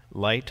God,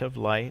 light of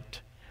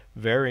light,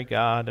 very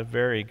God of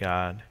very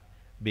God,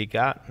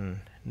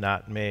 begotten,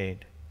 not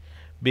made,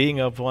 being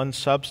of one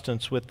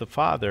substance with the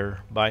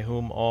Father, by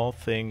whom all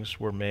things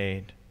were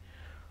made,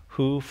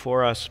 who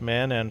for us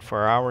men and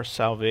for our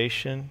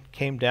salvation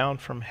came down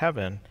from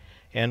heaven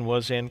and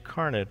was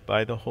incarnate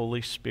by the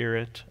Holy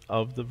Spirit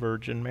of the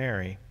Virgin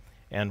Mary,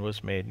 and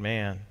was made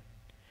man,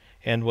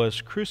 and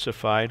was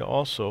crucified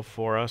also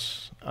for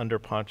us under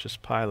Pontius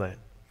Pilate.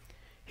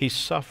 He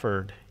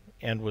suffered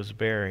and was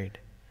buried,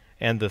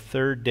 and the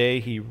third day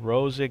he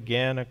rose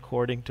again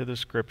according to the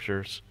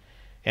Scriptures,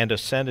 and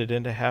ascended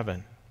into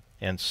heaven,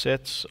 and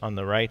sits on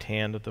the right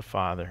hand of the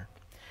Father.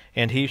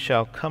 And he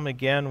shall come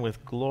again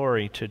with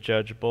glory to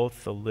judge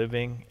both the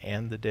living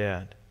and the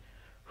dead.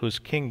 whose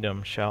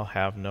kingdom shall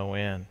have no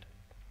end.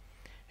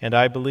 And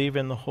I believe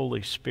in the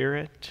Holy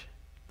Spirit,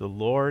 the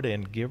Lord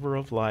and giver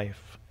of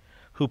life,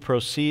 who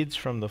proceeds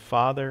from the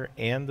Father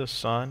and the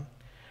Son,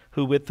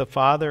 who with the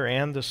Father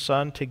and the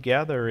Son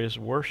together is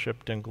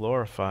worshipped and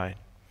glorified,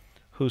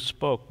 who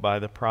spoke by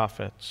the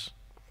prophets.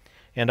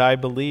 And I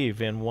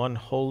believe in one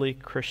holy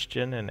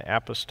Christian and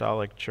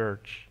apostolic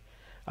church.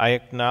 I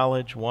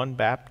acknowledge one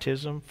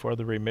baptism for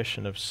the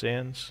remission of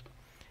sins,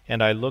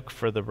 and I look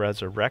for the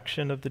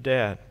resurrection of the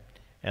dead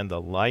and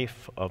the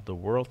life of the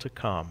world to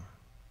come.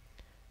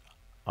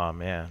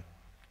 Amen.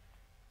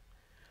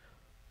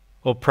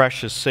 O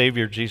precious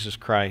Savior Jesus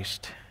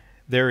Christ,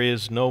 there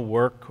is no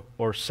work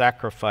or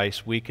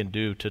sacrifice we can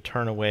do to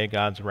turn away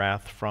God's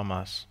wrath from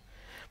us.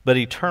 But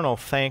eternal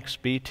thanks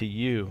be to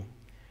you,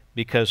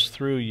 because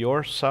through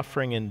your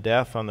suffering and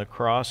death on the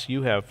cross,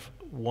 you have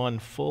won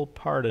full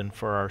pardon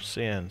for our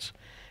sins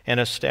and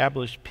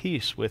established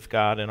peace with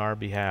God in our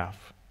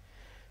behalf.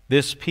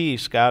 This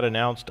peace God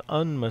announced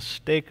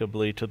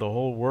unmistakably to the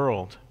whole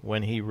world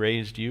when he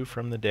raised you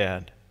from the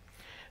dead.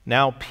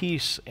 Now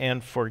peace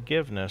and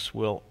forgiveness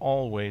will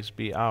always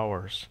be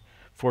ours,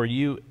 for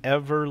you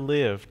ever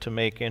live to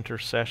make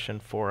intercession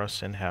for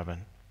us in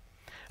heaven.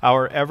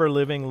 Our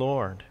ever-living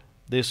Lord,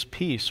 this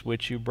peace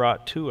which you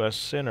brought to us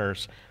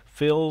sinners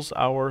fills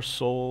our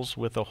souls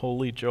with a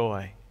holy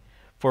joy,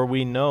 for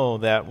we know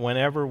that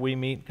whenever we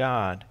meet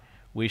God,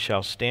 we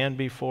shall stand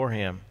before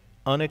him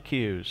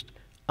unaccused,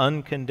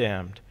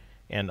 uncondemned,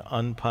 and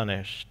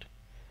unpunished,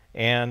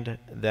 and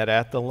that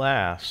at the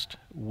last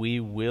we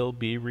will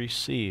be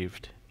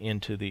received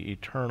into the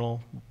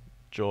eternal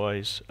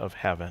joys of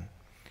heaven.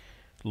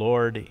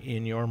 Lord,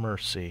 in your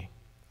mercy,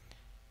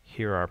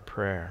 hear our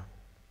prayer.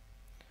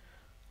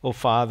 O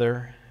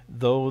Father,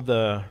 though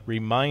the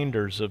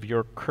reminders of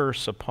your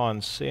curse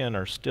upon sin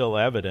are still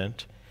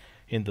evident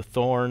in the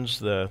thorns,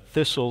 the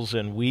thistles,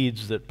 and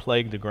weeds that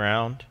plague the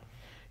ground,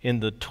 in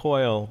the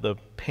toil, the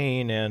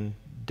pain, and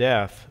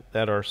death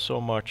that are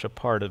so much a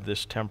part of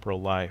this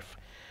temporal life,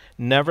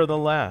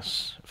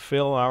 nevertheless,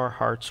 fill our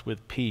hearts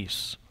with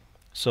peace,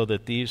 so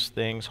that these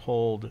things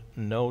hold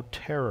no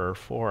terror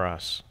for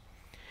us.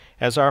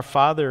 As our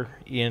Father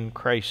in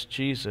Christ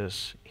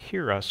Jesus,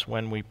 hear us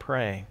when we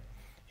pray,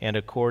 and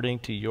according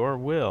to your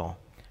will,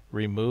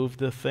 remove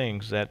the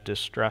things that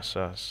distress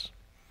us,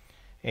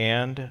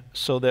 and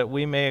so that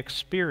we may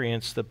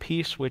experience the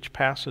peace which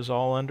passes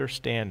all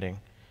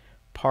understanding,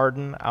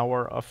 pardon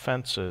our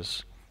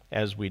offenses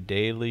as we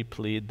daily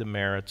plead the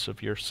merits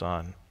of your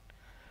Son.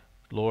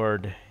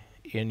 Lord,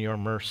 in your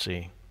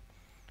mercy,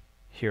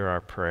 hear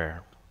our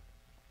prayer.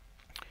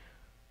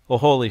 O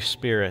Holy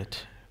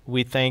Spirit,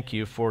 we thank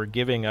you for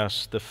giving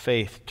us the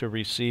faith to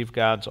receive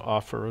God's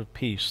offer of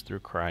peace through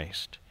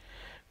Christ.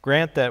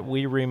 Grant that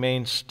we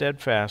remain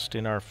steadfast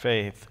in our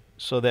faith,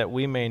 so that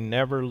we may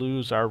never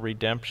lose our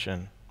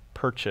redemption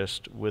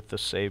purchased with the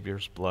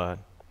Savior's blood.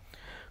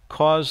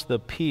 Cause the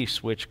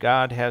peace which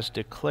God has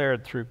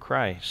declared through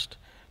Christ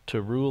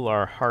to rule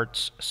our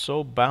hearts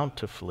so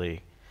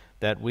bountifully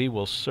that we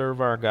will serve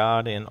our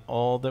God in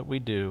all that we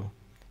do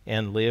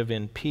and live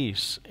in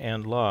peace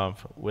and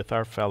love with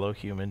our fellow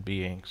human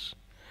beings.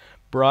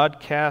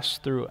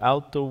 Broadcast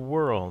throughout the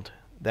world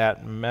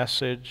that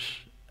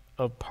message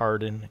of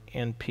pardon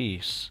and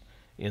peace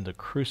in the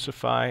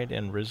crucified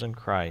and risen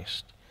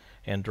Christ,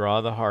 and draw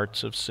the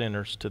hearts of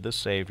sinners to the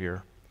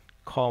Savior,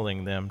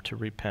 calling them to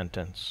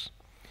repentance.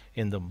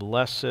 In the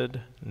blessed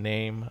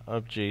name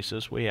of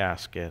Jesus we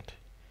ask it.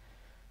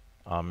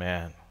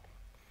 Amen.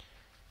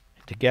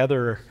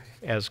 Together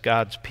as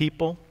God's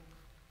people,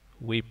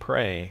 we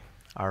pray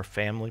our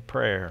family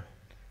prayer,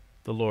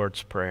 the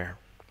Lord's Prayer.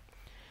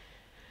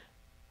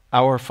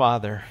 Our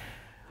Father,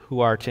 who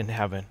art in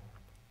heaven,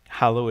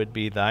 hallowed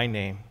be thy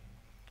name.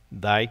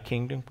 Thy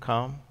kingdom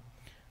come,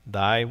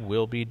 thy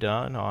will be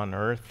done on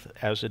earth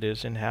as it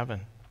is in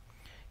heaven.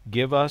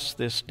 Give us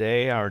this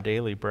day our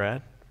daily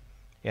bread,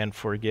 and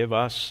forgive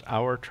us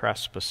our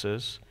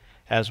trespasses,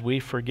 as we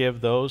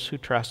forgive those who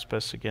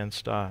trespass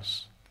against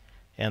us.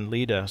 And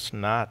lead us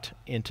not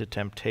into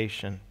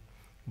temptation,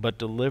 but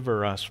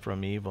deliver us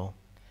from evil.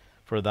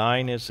 For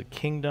thine is the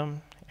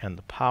kingdom, and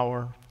the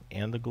power,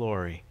 and the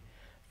glory,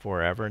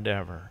 forever and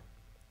ever.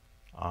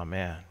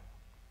 Amen.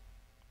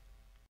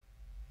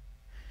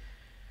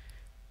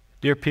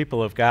 Dear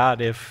people of God,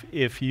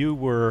 if you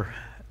were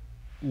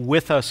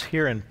with us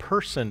here in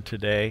person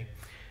today,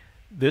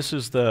 this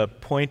is the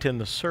point in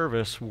the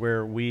service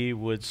where we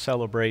would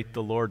celebrate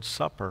the Lord's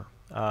Supper,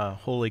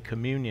 Holy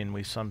Communion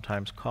we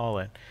sometimes call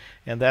it.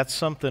 And that's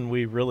something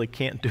we really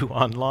can't do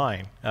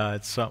online.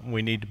 It's something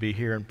we need to be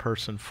here in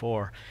person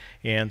for.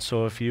 And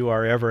so if you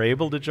are ever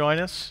able to join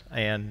us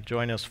and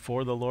join us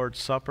for the Lord's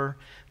Supper,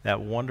 that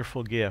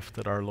wonderful gift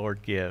that our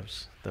Lord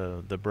gives,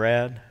 the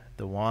bread,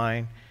 the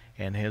wine,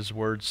 and his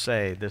words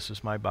say, "This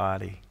is my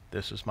body,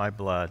 this is my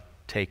blood,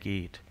 take,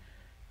 eat,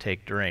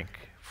 take,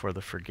 drink for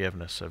the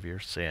forgiveness of your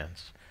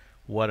sins."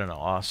 What an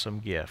awesome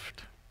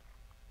gift.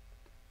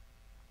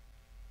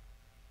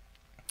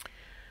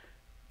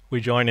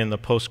 We join in the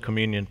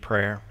post-communion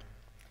prayer.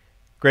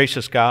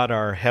 Gracious God,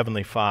 our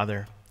Heavenly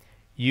Father,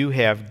 you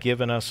have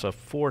given us a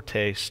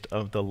foretaste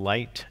of the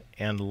light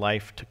and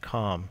life to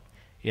come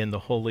in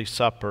the holy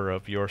supper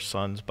of your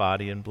Son's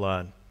body and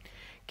blood.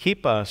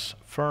 Keep us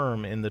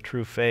firm in the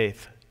true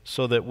faith,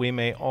 so that we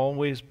may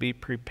always be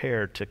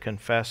prepared to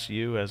confess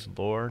you as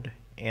Lord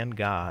and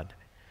God.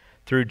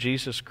 Through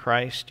Jesus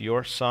Christ,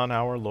 your Son,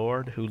 our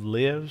Lord, who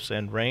lives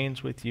and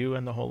reigns with you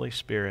in the Holy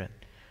Spirit,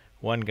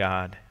 one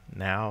God,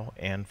 now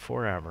and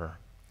forever.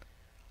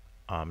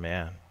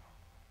 Amen.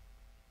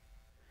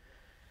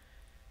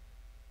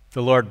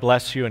 The Lord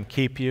bless you and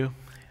keep you.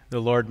 The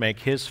Lord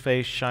make his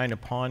face shine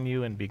upon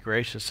you and be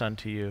gracious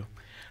unto you.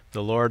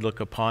 The Lord look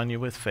upon you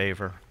with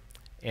favor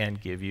and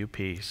give you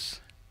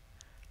peace.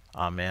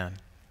 Amen.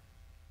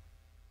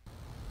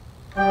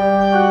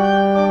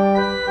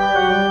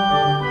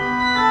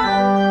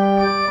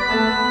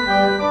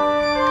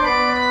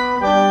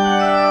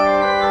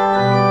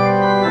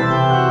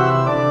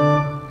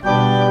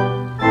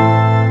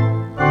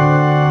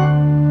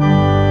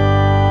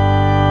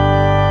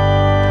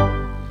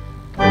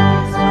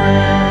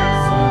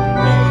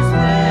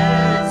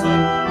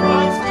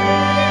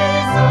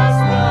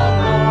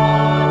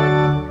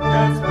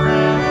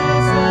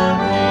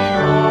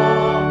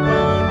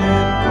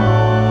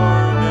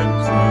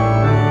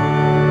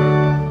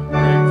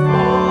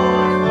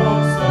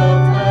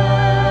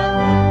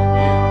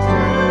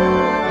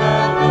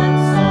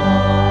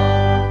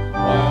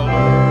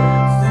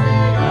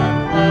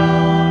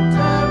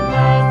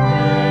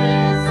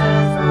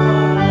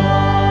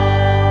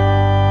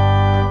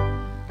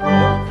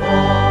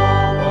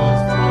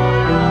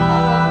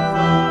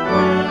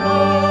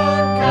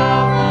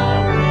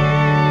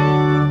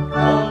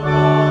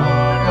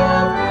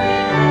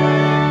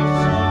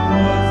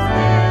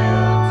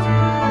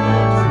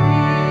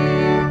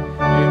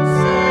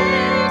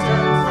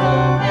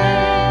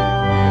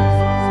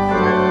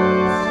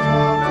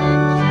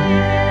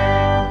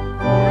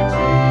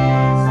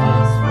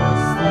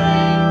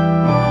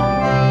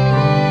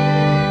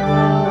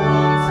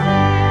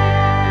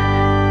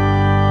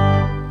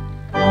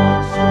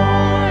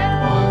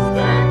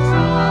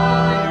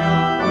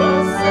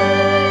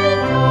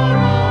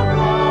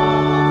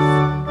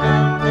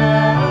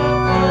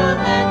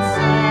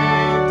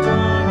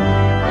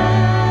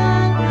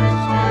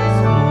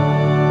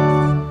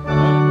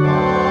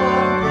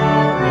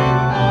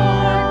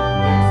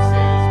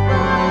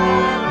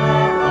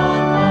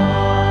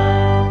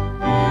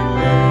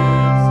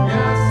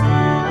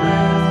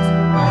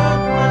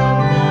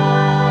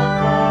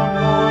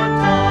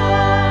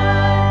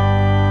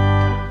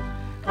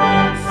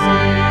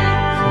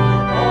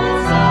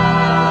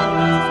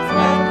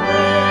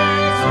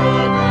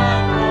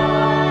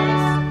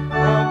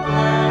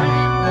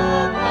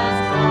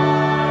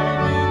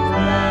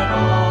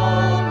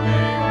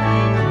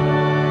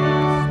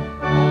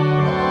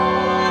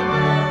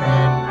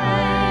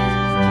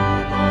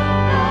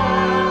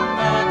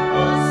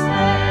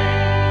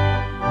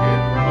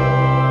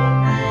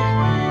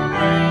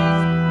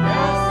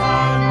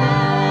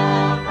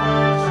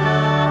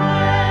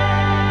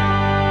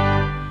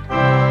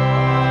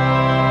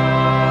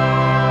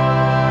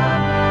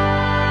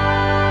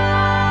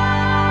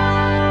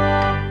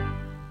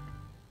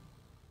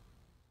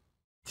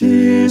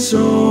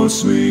 So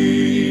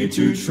sweet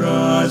to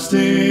trust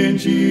in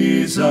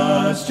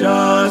Jesus,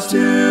 just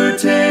to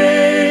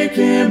take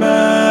him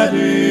at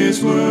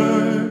his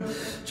word,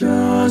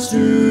 just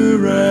to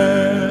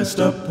rest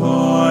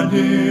upon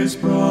his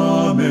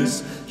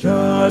promise,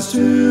 just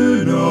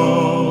to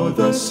know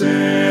thus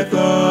saith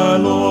the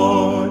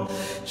Lord.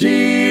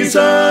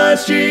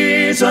 Jesus,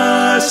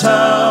 Jesus,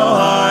 how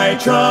I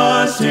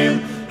trust him,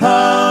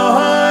 how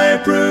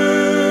I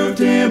proved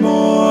him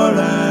o'er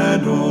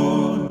and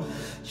o'er.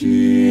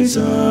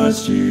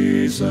 Jesus,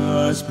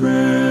 Jesus,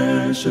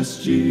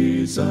 precious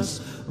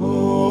Jesus,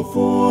 oh,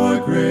 for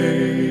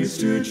grace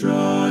to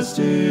trust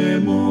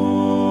him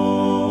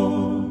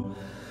more.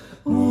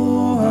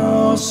 Oh,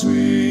 how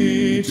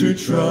sweet to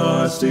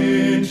trust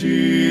in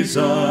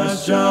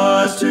Jesus,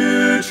 just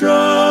to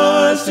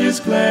trust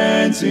his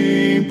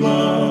cleansing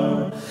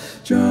blood,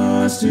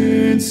 just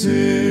in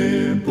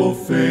simple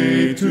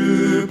faith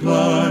to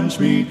plunge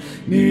me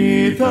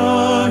neath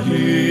the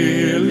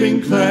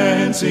healing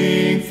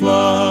cleansing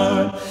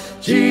flood.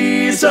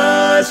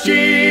 Jesus,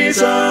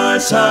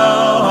 Jesus,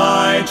 how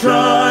I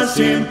trust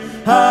him,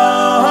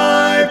 how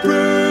I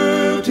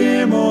proved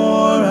him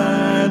o'er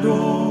and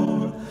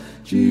o'er.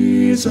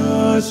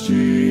 Jesus,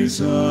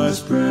 Jesus,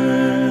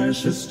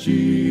 precious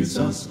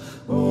Jesus,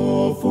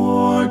 oh,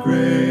 for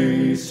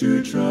grace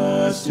to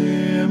trust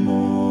him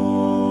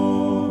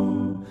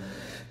more.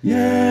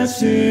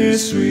 Yes,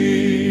 'tis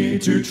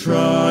sweet to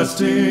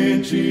trust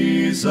in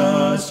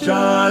Jesus,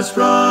 just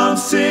from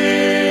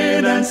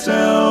sin and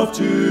self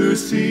to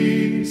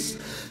cease,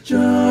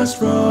 just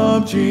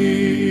from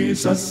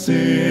Jesus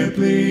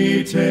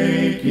simply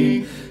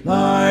taking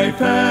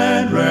life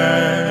and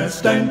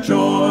rest and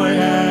joy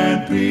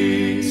and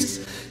peace.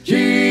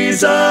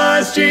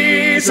 Jesus,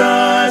 Jesus,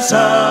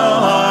 how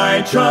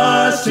I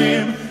trust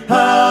him,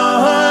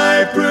 how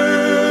I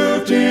prove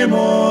him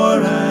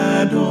o'er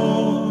and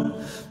o'er.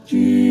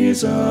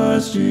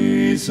 Jesus,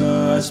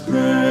 Jesus,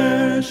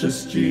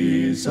 precious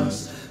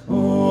Jesus,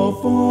 oh,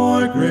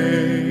 for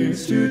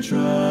grace to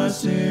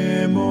trust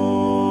him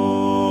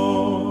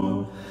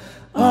more.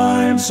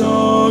 I'm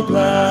so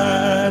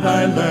glad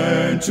I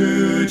learned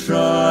to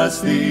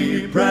trust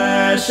thee,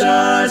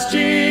 precious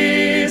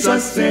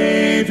Jesus,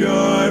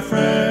 Savior,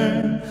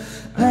 friend.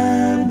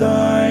 And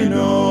I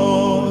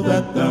know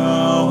that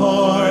thou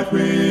art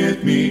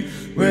with me,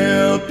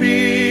 wilt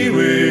be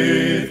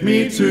with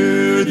me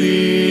to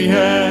the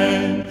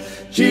end.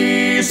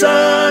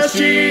 Jesus,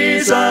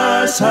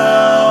 Jesus,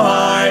 how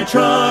I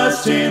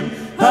trust him,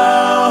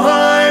 how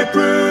I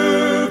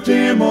proved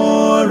him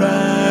o'er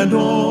and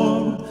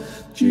o'er.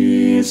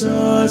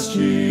 Jesus,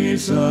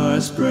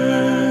 Jesus,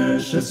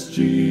 precious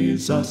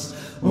Jesus,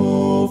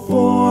 oh,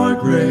 for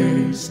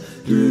grace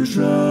to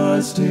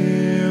trust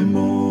him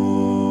more.